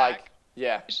come much back. like...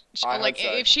 Yeah, I Like,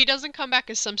 hope so. if she doesn't come back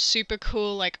as some super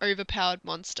cool, like, overpowered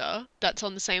monster that's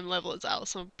on the same level as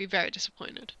Alice, I'll be very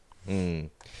disappointed.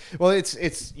 Well,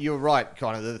 it's you're right,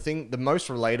 kind of. The most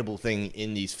relatable thing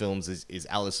in these films is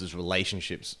Alice's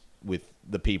relationships with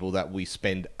the people that we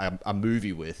spend a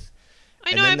movie with.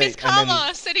 I And know, I then they- miss and then-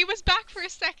 Carlos, and he was back for a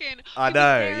second. I He was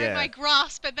know, there yeah. in my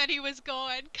grasp, and then he was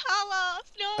gone.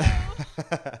 Carlos,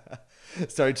 no!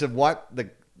 So to wipe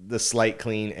the slate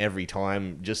clean every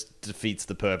time just defeats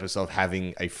the purpose of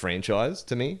having a franchise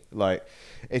to me. Like,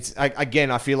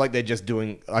 I feel like they're just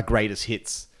doing a greatest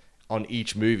hits on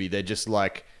each movie. They're just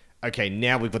like, okay,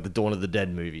 now we've got the Dawn of the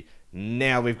Dead movie.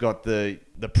 Now we've got the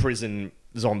prison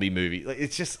zombie movie. Like,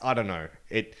 it's just, I don't know.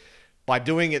 By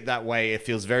doing it that way, it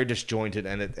feels very disjointed,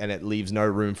 and it leaves no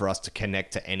room for us to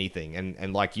connect to anything.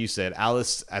 And like you said,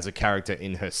 Alice as a character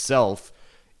in herself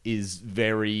is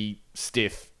very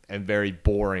stiff and very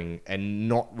boring and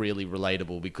not really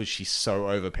relatable because she's so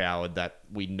overpowered that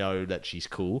we know that she's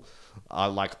cool.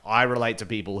 I relate to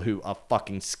people who are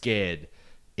fucking scared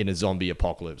in a zombie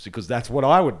apocalypse because that's what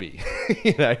I would be,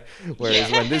 you know.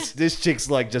 Whereas when this chick's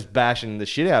like just bashing the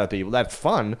shit out of people, that's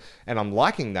fun and I'm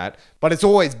liking that. But it's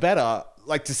always better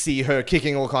like to see her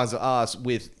kicking all kinds of ass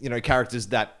with, you know, characters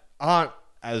that aren't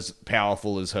as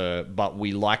powerful as her, but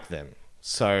we like them.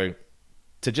 So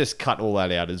to just cut all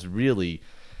that out is really...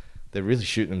 They're really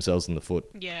shooting themselves in the foot.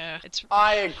 Yeah, it's...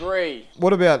 I agree.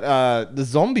 What about the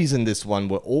zombies in this one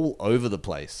were all over the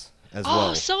place as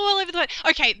well. Oh, so all over the place.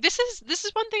 Okay, this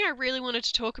is one thing I really wanted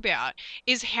to talk about,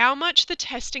 is how much the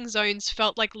testing zones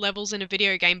felt like levels in a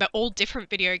video game, but all different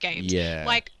video games. Yeah.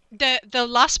 Like, the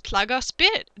last Plagos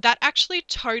bit, that actually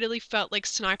totally felt like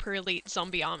Sniper Elite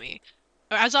Zombie Army.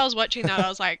 As I was watching that, I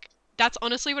was like... That's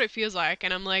honestly what it feels like,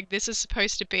 and I'm like, this is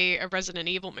supposed to be a Resident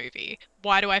Evil movie.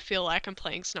 Why do I feel like I'm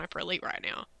playing Sniper Elite right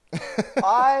now?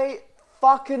 I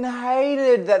fucking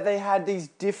hated that they had these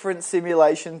different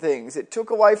simulation things. It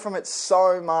took away from it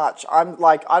so much. I'm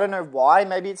like, I don't know why,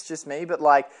 maybe it's just me, but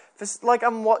like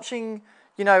I'm watching,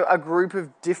 a group of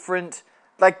different,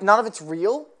 like none of it's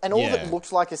real, and all of it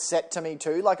looked like a set to me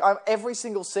too. Like every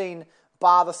single scene,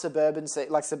 bar the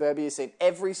suburbia scene,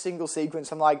 every single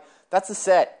sequence, I'm like, that's a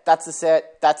set, that's a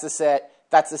set, that's a set,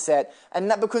 that's a set. And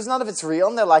that, because none of it's real,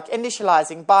 and they're like,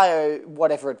 initializing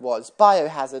biohazard,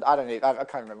 I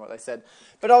can't remember what they said.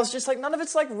 But I was just like, none of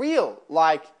it's like real.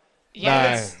 Like,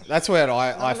 no, that's what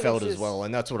I felt as well.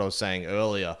 And that's what I was saying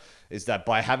earlier, is that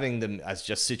by having them as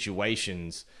just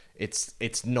situations,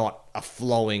 it's not a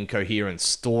flowing, coherent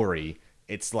story.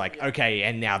 It's like, okay,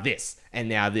 and now this, and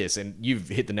now this. And you've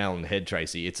hit the nail on the head,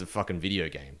 Tracy. It's a fucking video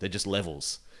game. They're just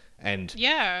levels. And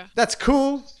yeah, that's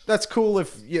cool. That's cool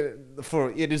if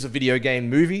for it is a video game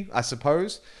movie, I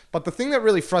suppose. But the thing that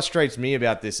really frustrates me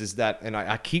about this is that, and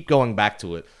I keep going back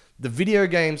to it, the video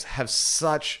games have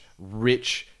such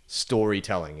rich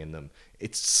storytelling in them.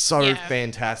 It's so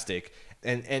fantastic.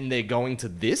 And they're going to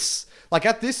this. Like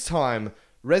at this time,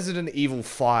 Resident Evil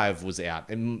 5 was out,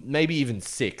 and maybe even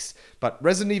 6. But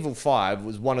Resident Evil 5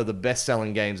 was one of the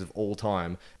best-selling games of all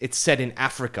time. It's set in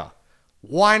Africa.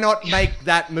 Why not make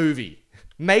that movie?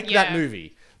 Make that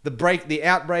movie. The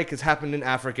outbreak has happened in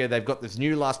Africa. They've got this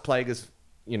new Las Plagas,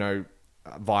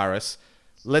 virus.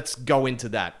 Let's go into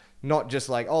that. Not just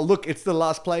like, oh, look, it's the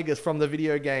Las Plagas from the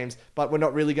video games, but we're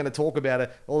not really going to talk about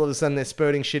it. All of a sudden, they're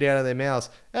spurting shit out of their mouths.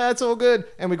 It's all good.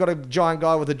 And we've got a giant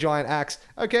guy with a giant axe.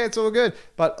 Okay, it's all good.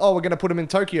 But, we're going to put him in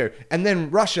Tokyo. And then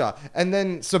Russia. And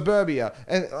then Suburbia.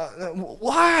 And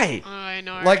why? I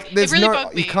know. Like, there's it really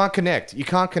bugged me. You can't connect. You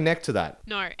can't connect to that.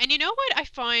 No. And you know what I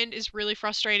find is really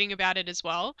frustrating about it as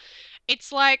well?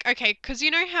 It's like, okay, because you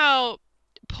know how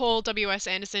Paul W.S.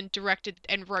 Anderson directed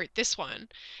and wrote this one.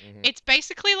 Mm-hmm. It's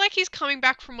basically like he's coming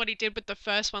back from what he did with the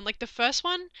first one. Like the first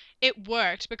one, it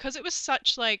worked because it was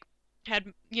such like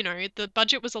the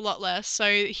budget was a lot less,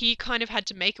 so he kind of had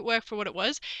to make it work for what it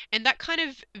was, and that kind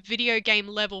of video game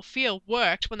level feel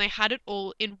worked when they had it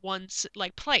all in one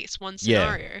place, one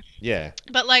scenario. Yeah.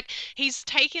 But like he's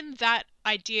taken that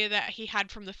idea that he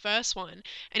had from the first one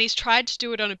and he's tried to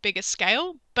do it on a bigger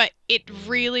scale, but it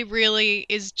really, really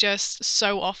is just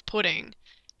so off-putting.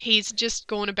 He's just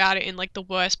gone about it in like the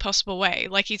worst possible way.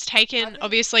 Like he's taken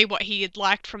obviously what he had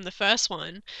liked from the first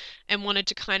one and wanted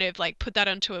to kind of like put that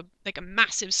onto a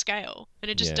massive scale, and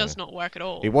it just does not work at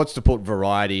all. He wants to put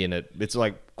variety in it. It's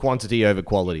like quantity over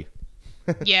quality.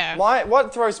 Yeah.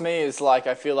 What throws me is like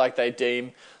I feel like they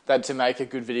deem that to make a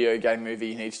good video game movie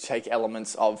you need to take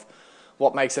elements of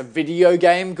what makes a video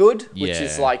game good, which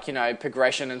is like,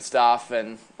 progression and stuff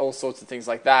and all sorts of things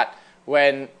like that.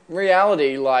 When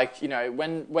reality, like,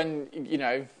 when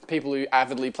people who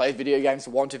avidly play video games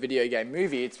want a video game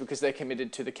movie, it's because they're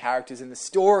committed to the characters in the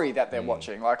story that they're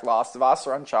watching, like Last of Us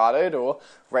or Uncharted or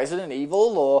Resident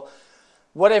Evil or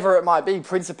whatever it might be.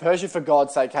 Prince of Persia, for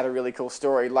God's sake, had a really cool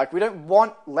story. Like, we don't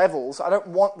want levels. I don't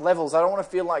want levels. I don't want to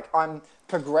feel like I'm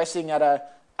progressing at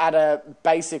a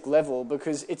basic level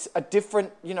because it's a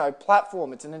different,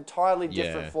 platform. It's an entirely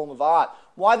different form of art.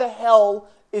 Why the hell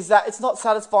is that? It's not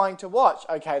satisfying to watch.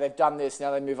 Okay, they've done this,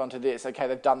 now they move on to this. Okay,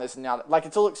 they've done this, and now... Like,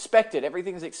 it's all expected.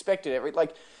 Everything's expected.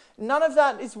 None of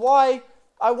that is why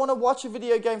I want to watch a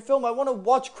video game film. I want to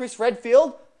watch Chris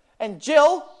Redfield and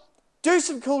Jill do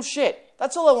some cool shit.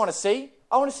 That's all I want to see.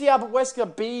 I want to see Albert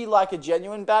Wesker be like a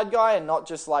genuine bad guy and not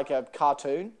just like a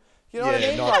cartoon. You know what I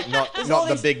mean? Not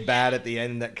the big bad at the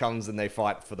end that comes and they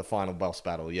fight for the final boss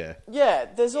battle. Yeah. Yeah.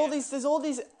 There's all these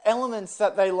elements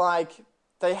that they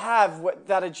have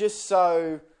that are just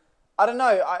so. I don't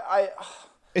know.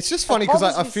 It's just funny because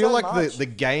I feel so like the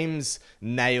games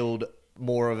nailed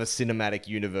more of a cinematic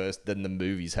universe than the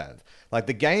movies have. Like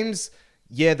the games.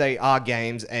 Yeah, they are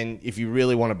games, and if you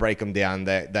really want to break them down,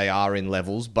 they are in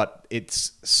levels, but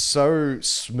it's so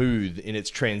smooth in its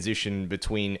transition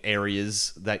between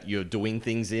areas that you're doing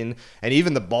things in, and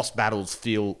even the boss battles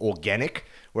feel organic,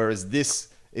 whereas this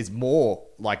is more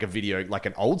like like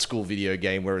an old school video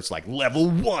game where it's like level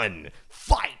 1,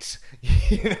 fight.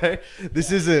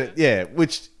 This isn't,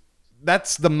 which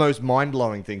that's the most mind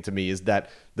blowing thing to me, is that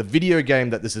the video game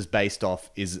that this is based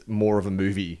off is more of a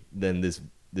movie than this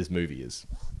movie is.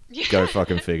 Yeah. Go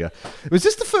fucking figure. Was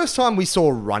this the first time we saw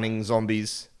running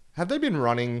zombies? Have they been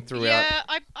running throughout? Yeah,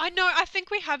 I know. I think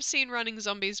we have seen running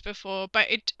zombies before, but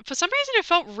for some reason it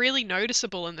felt really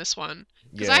noticeable in this one.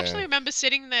 Because I actually remember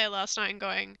sitting there last night and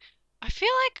going, I feel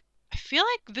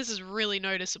like this is really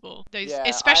noticeable.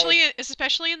 Especially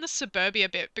in the suburbia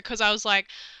bit, because I was like,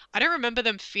 I don't remember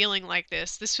them feeling like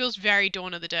this. This feels very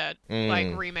Dawn of the Dead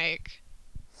like remake.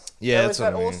 Yeah,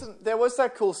 there was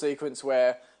that cool sequence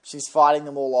where she's fighting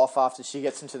them all off after she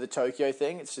gets into the Tokyo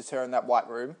thing. It's just her in that white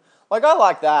room. Like, I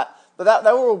like that. But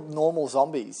they were all normal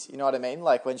zombies, you know what I mean?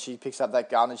 Like, when she picks up that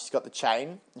gun and she's got the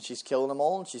chain and she's killing them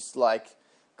all and she's, like,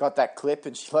 got that clip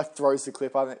and she, like, throws the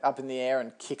clip up in the air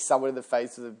and kicks someone in the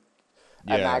face with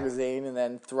a magazine and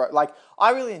then Like,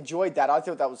 I really enjoyed that. I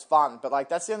thought that was fun. But, like,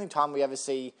 that's the only time we ever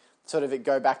see sort of it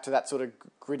go back to that sort of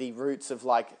gritty roots of,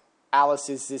 like, Alice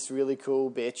is this really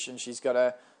cool bitch and she's got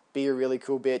to be a really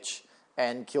cool bitch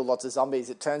and kill lots of zombies.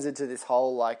 It turns into this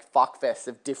whole like fuckfest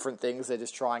of different things they're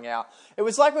just trying out. It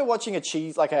was like we're watching a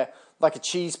cheese, like a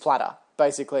cheese platter,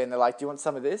 basically, and they're like, do you want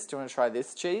some of this? Do you want to try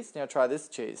this cheese? Now try this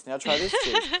cheese. Now try this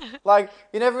cheese. Like,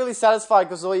 you're never really satisfied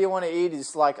because all you want to eat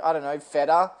is like, I don't know,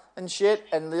 feta and shit,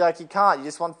 and like you can't. You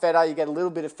just want feta, you get a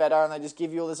little bit of feta, and they just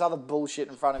give you all this other bullshit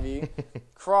in front of you.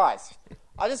 Christ.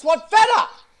 I just want feta!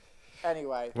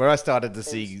 Anyway. Where I started to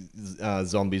see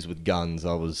zombies with guns,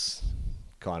 I was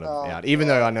kind of out. Even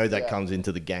though I know that comes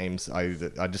into the games, I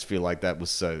just feel like that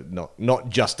was so not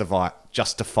justifiable.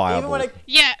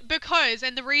 Because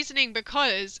the reasoning,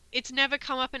 because it's never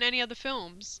come up in any other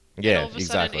films. Yeah, and all of a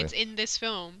sudden it's in this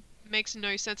film. It makes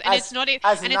no sense. And it's not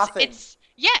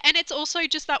and it's also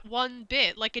just that one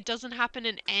bit. Like, it doesn't happen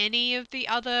in any of the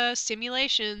other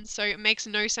simulations, so it makes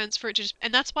no sense for it to just,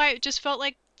 and that's why it just felt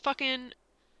like fucking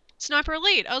Sniper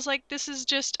Elite. I was like, this is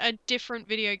just a different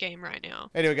video game right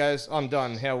now. Anyway, guys, I'm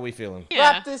done. How are we feeling?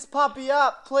 Yeah. Wrap this puppy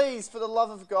up, please, for the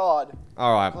love of God.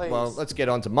 All right, Please. well, let's get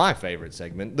on to my favorite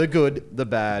segment, the good, the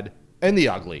bad, and the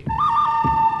ugly.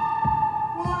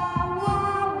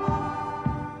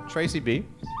 Tracy B,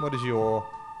 what is your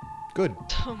good?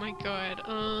 Oh my god.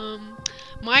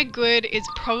 My good is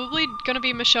probably going to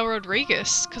be Michelle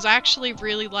Rodriguez, because I actually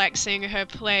really like seeing her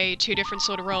play two different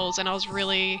sort of roles, and I was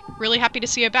really, really happy to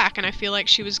see her back, and I feel like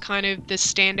she was kind of the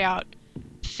standout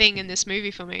thing in this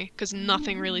movie for me, because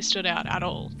nothing really stood out at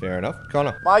all. Fair enough.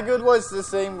 Connor? My good was the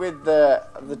scene with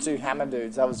the two hammer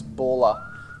dudes. That was baller.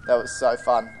 That was so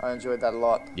fun. I enjoyed that a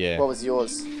lot. Yeah. What was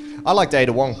yours? I liked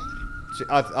Ada Wong.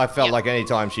 I felt like any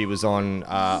time she was on,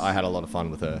 I had a lot of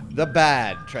fun with her. The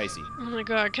bad, Tracy. Oh my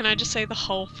god, can I just say the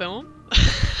whole film?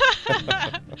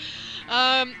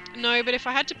 No, but if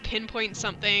I had to pinpoint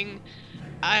something,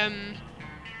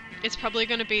 it's probably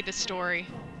going to be the story,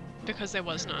 because there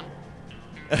was none.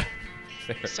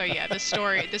 So yeah, the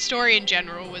story in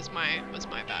general was my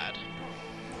bad.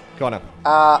 Connor.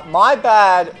 My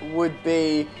bad would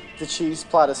be the cheese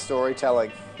platter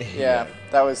storytelling. Yeah,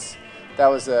 that was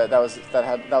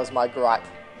my gripe.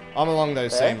 I'm along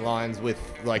those same lines with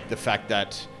like the fact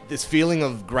that this feeling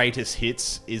of greatest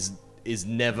hits is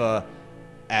never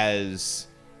as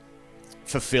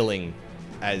fulfilling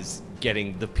as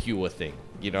getting the pure thing.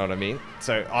 You know what I mean?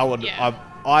 So I'd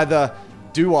either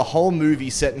do a whole movie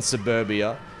set in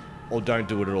suburbia or don't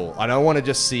do it at all. I don't want to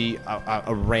just see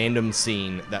a random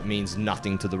scene that means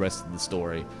nothing to the rest of the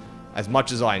story. As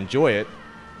much as I enjoy it,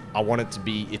 I want it to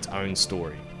be its own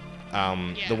story.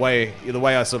 The way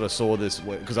I sort of saw this,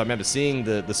 because I remember seeing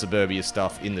the suburbia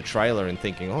stuff in the trailer and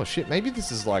thinking, oh shit, maybe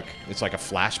this is like, it's like a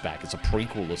flashback, it's a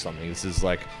prequel or something. This is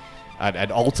like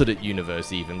an alternate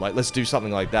universe even. Like, let's do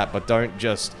something like that, but don't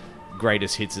just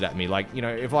greatest hits it at me. Like, you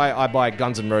know, if I buy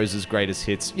Guns N' Roses greatest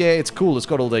hits, yeah, it's cool, it's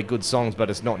got all their good songs, but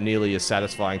it's not nearly as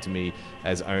satisfying to me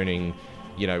as owning,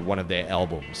 you know, one of their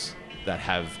albums that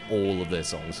have all of their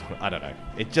songs. I don't know.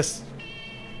 It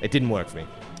didn't work for me.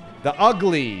 The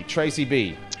ugly, Tracy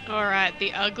B. All right,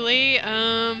 the ugly.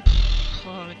 Oh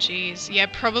jeez, yeah,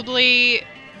 probably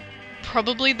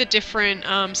the different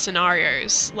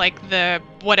scenarios, like the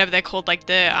whatever they're called, like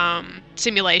the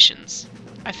simulations.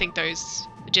 I think those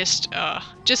just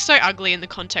so ugly in the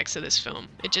context of this film.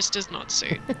 It just does not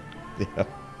suit. Yeah,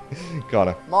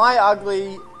 Connor. My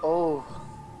ugly. Oh,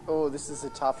 this is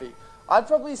a toughie. I'd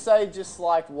probably say just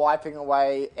like wiping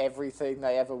away everything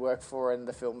they ever worked for in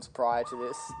the films prior to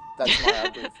this. That's my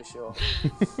ugly for sure.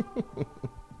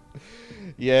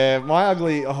 Yeah, my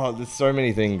ugly. Oh, there's so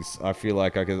many things. I feel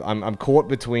like I'm caught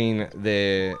between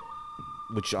their,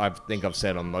 which I think I've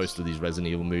said on most of these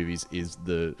Resident Evil movies, is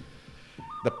the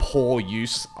poor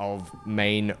use of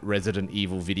main Resident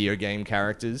Evil video game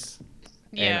characters.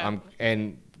 Yeah.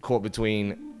 And caught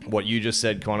between what you just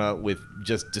said, Connor, with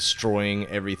just destroying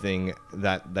everything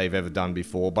that they've ever done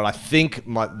before. But I think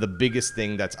the biggest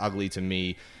thing that's ugly to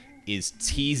me is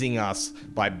teasing us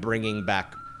by bringing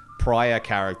back prior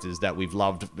characters that we've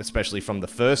loved, especially from the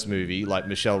first movie, like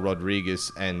Michelle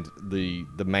Rodriguez and the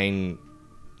main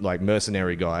like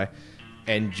mercenary guy,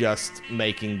 and just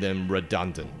making them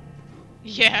redundant.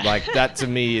 Yeah. Like, that to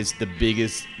me is the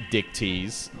biggest dick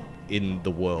tease in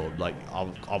the world. Like,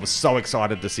 I was so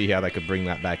excited to see how they could bring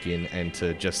that back in, and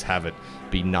to just have it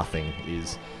be nothing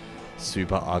is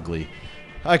super ugly.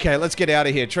 Okay, let's get out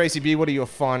of here. Tracy B, what are your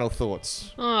final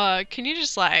thoughts? Oh, can you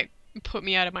just like put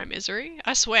me out of my misery?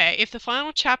 I swear, if the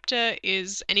final chapter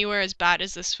is anywhere as bad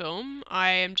as this film,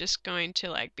 I am just going to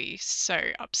like be so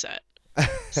upset.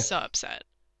 So upset,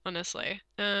 honestly.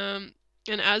 And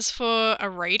as for a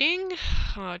rating,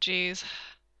 oh geez.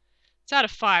 It's out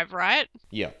of 5, right?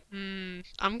 Yeah.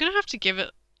 I'm gonna have to give it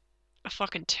a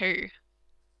fucking 2.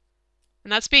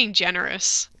 And that's being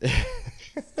generous.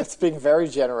 That's being very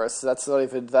generous. That's not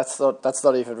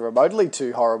even remotely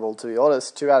too horrible, to be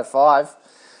honest. 2 out of 5.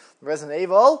 Resident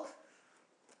Evil.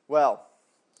 Well,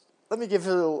 let me give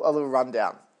you a little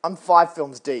rundown. I'm 5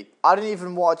 films deep. I don't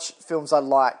even watch films I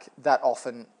like that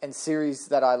often and series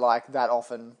that I like that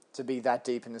often to be that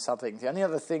deep into something. The only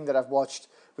other thing that I've watched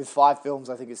with 5 films,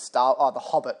 I think, is The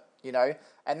Hobbit, you know?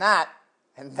 And that,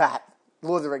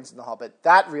 Lord of the Rings and The Hobbit,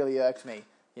 that really irked me.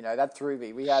 You know, that threw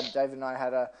me. David and I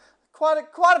had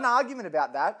quite an argument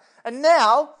about that. And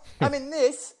now, I'm in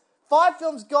this, 5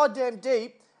 films goddamn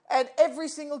deep, and every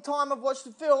single time I've watched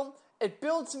a film, it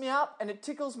builds me up and it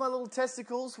tickles my little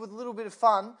testicles with a little bit of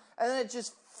fun, and then it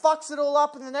just fucks it all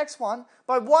up in the next one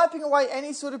by wiping away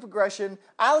any sort of progression.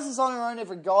 Alice is on her own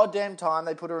every goddamn time.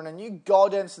 They put her in a new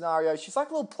goddamn scenario. She's like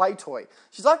a little play toy.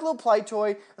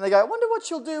 And they go, I wonder what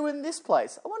she'll do in this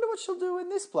place. I wonder what she'll do in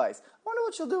this place. I wonder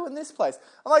what she'll do in this place.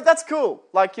 I'm like, that's cool.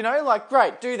 Like, you know, like,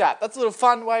 great, do that. That's a little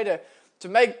fun way to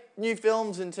make new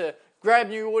films and to grab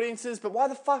new audiences. But why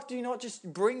the fuck do you not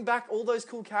just bring back all those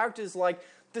cool characters? Like,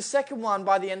 the second one,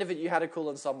 by the end of it, you had a cool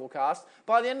ensemble cast.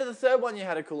 By the end of the third one, you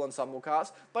had a cool ensemble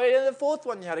cast. By the end of the fourth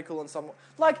one, you had a cool ensemble.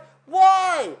 Like,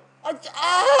 why? It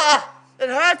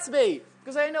hurts me.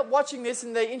 Because I end up watching this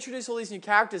and they introduce all these new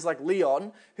characters like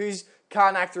Leon, who's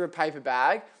can't act through a paper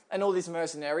bag, and all these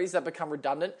mercenaries that become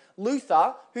redundant.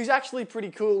 Luther, who's actually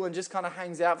pretty cool and just kind of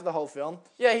hangs out for the whole film.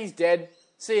 Yeah, he's dead.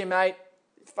 See you, mate.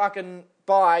 Fucking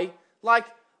bye. Like,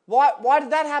 why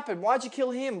did that happen? Why'd you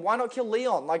kill him? Why not kill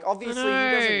Leon? Like, obviously, he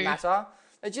doesn't matter.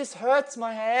 It just hurts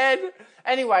my head.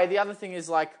 Anyway, the other thing is,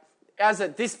 like,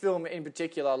 this film in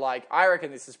particular, like, I reckon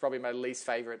this is probably my least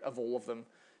favourite of all of them.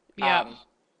 Yeah.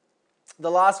 The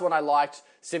last one I liked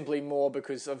simply more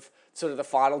because of sort of the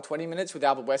final 20 minutes with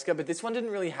Albert Wesker, but this one didn't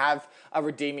really have a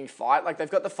redeeming fight. Like,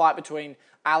 they've got the fight between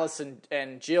Alice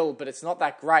and Jill, but it's not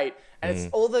that great. And it's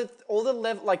all the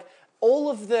level, like, all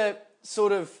of the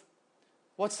sort of,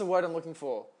 what's the word I'm looking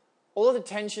for? All of the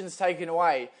tension's taken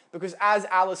away because as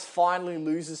Alice finally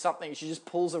loses something, she just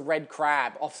pulls a red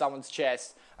crab off someone's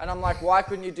chest. And I'm like, why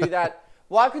couldn't you do that?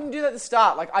 Why couldn't you do that at the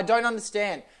start? Like, I don't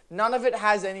understand. None of it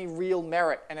has any real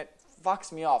merit, and it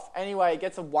fucks me off. Anyway, it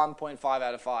gets a 1.5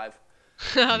 out of 5.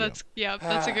 That's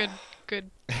a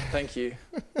good. Thank you.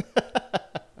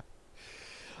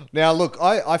 Now, look,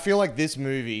 I feel like this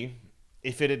movie,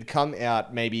 if it had come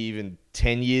out maybe even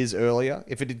 10 years earlier,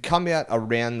 if it had come out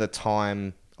around the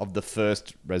time of the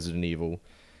first Resident Evil,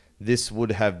 this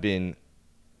would have been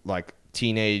like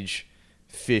teenage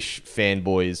fish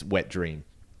fanboys' wet dream.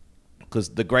 Because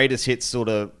the greatest hits sort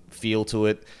of feel to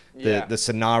it. The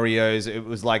scenarios, it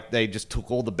was like they just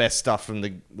took all the best stuff from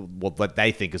what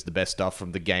they think is the best stuff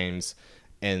from the games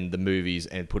and the movies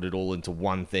and put it all into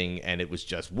one thing, and it was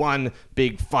just one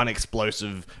big fun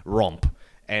explosive romp.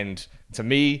 And to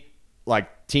me,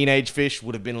 like, teenage fish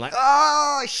would have been like,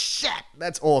 oh shit,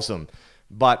 that's awesome.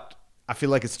 But I feel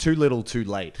like it's too little too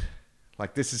late.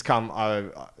 Like, this has come,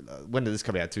 when did this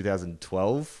come out?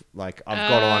 2012? Like, I've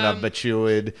got on, I've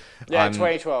matured. Yeah,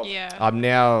 2012. Yeah. I'm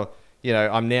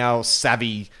now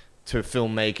savvy to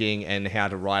filmmaking and how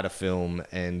to write a film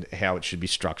and how it should be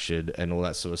structured and all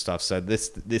that sort of stuff. So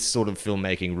this sort of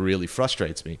filmmaking really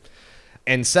frustrates me.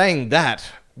 And saying that,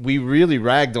 we really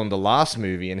ragged on the last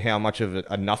movie and how much of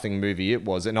a nothing movie it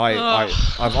was. And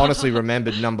I've honestly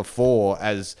remembered number 4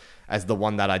 as as the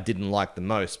one that I didn't like the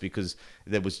most because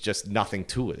there was just nothing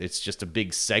to it. It's just a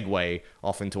big segue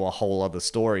off into a whole other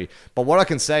story. But what I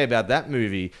can say about that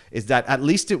movie is that at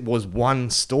least it was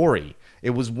one story.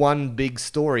 It was one big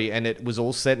story, and it was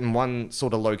all set in one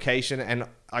sort of location. And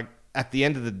at the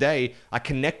end of the day, I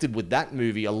connected with that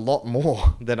movie a lot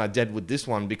more than I did with this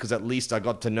one because at least I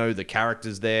got to know the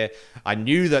characters there. I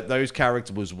knew that those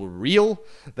characters were real.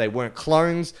 They weren't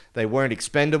clones. They weren't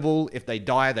expendable. If they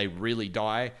die, they really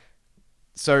die.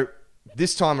 So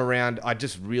this time around, I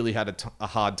just really had a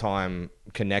hard time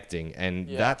connecting. And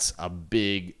that's a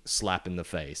big slap in the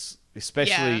face,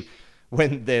 especially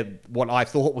when they're what I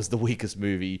thought was the weakest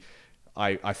movie.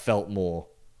 I felt more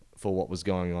for what was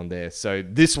going on there. So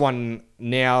this one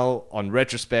now, on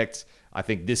retrospect, I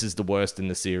think this is the worst in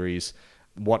the series.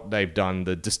 What they've done,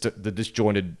 the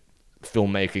disjointed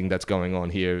filmmaking that's going on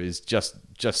here is just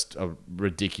a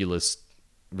ridiculous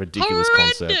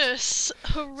concept.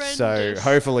 Horrendous. So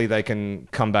hopefully they can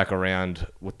come back around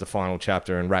with the final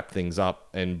chapter and wrap things up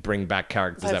and bring back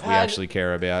characters that we actually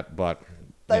care about. But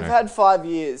they've had 5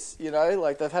 years,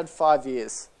 like they've had 5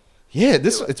 years. Yeah,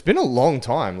 it's been a long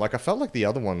time. Like, I felt like the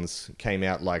other ones came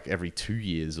out like every 2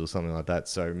 years or something like that.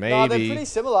 So maybe... No, they're pretty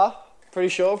similar. Pretty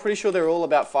sure they're all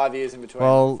about 5 years in between.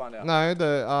 Well, Find out. no,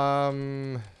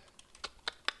 the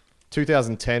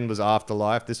 2010 was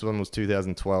Afterlife. This one was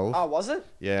 2012. Oh, was it?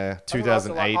 Yeah,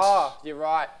 2008. Oh, you're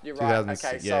right.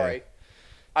 Okay, sorry.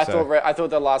 I thought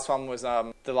the last one was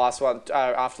Afterlife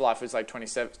was like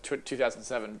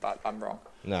 2007, but I'm wrong.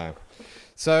 No.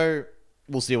 So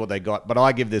we'll see what they got, but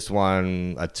I give this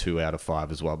one a 2 out of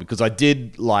 5 as well because I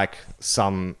did like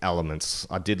some elements.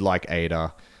 I did like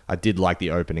Ada. I did like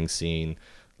the opening scene.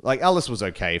 Like, Alice was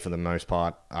okay for the most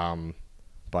part,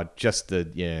 but just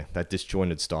that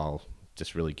disjointed style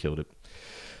just really killed it.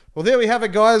 Well, there we have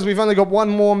it, guys. We've only got one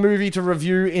more movie to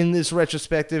review in this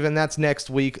retrospective, and that's next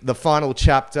week, the final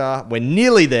chapter. We're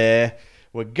nearly there.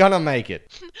 We're gonna make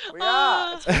it. We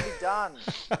are. It's gonna be done.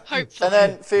 Hopefully. And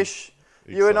then, Fish,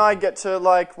 you and I get to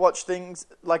watch things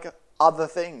other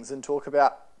things and talk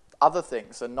about other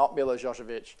things and not Mila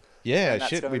Jovovich. Yeah,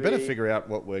 shit. We better figure out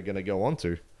what we're gonna go on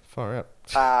to. Far out.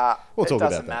 We'll talk about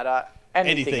that. It doesn't matter.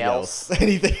 Anything else.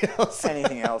 Anything else.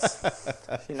 Anything else.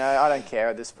 I don't care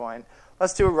at this point.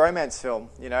 Let's do a romance film.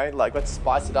 Let's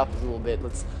spice it up a little bit.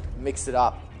 Let's mix it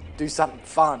up. Do something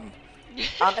fun.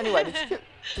 Anyway,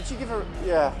 did you give a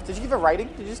rating?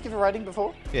 Did you just give a rating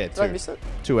before? Yeah, 2. Did I miss it?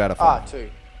 2 out of 5. 2.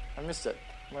 I missed it.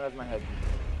 Went over my head.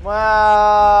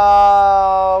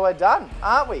 Well, we're done,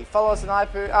 aren't we? Follow us on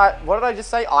iPoo. What did I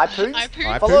just say? iPoos?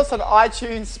 iPoo. Follow us on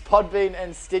iTunes, Podbean,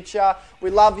 and Stitcher.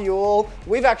 We love you all.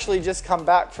 We've actually just come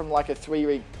back from a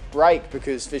 3-week break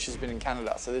because Fish has been in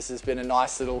Canada. So this has been a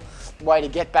nice little way to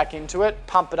get back into it,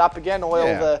 pump it up again,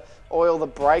 oil the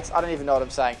brakes. I don't even know what I'm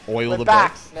saying. We're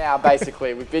back now,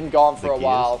 basically. We've been gone for a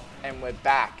while, and we're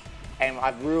back. And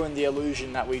I've ruined the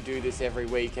illusion that we do this every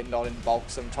week and not in bulk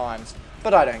sometimes.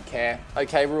 But I don't care.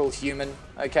 Okay, we're all human.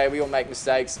 Okay, we all make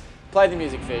mistakes. Play the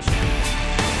music, Fish.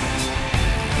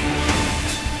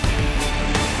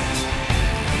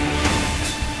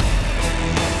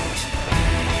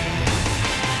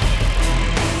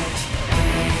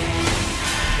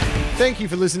 Thank you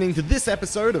for listening to this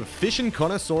episode of Fish and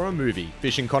Connoisseur a Movie.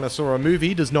 Fish and Connoisseur a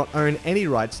Movie does not own any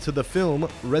rights to the film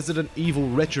Resident Evil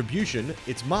Retribution,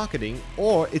 its marketing,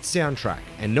 or its soundtrack,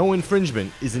 and no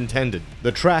infringement is intended.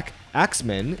 The track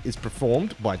Axemen is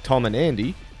performed by Tom and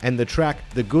Andy, and the track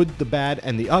The Good, the Bad,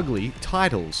 and the Ugly,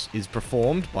 Titles, is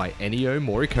performed by Ennio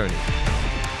Morricone.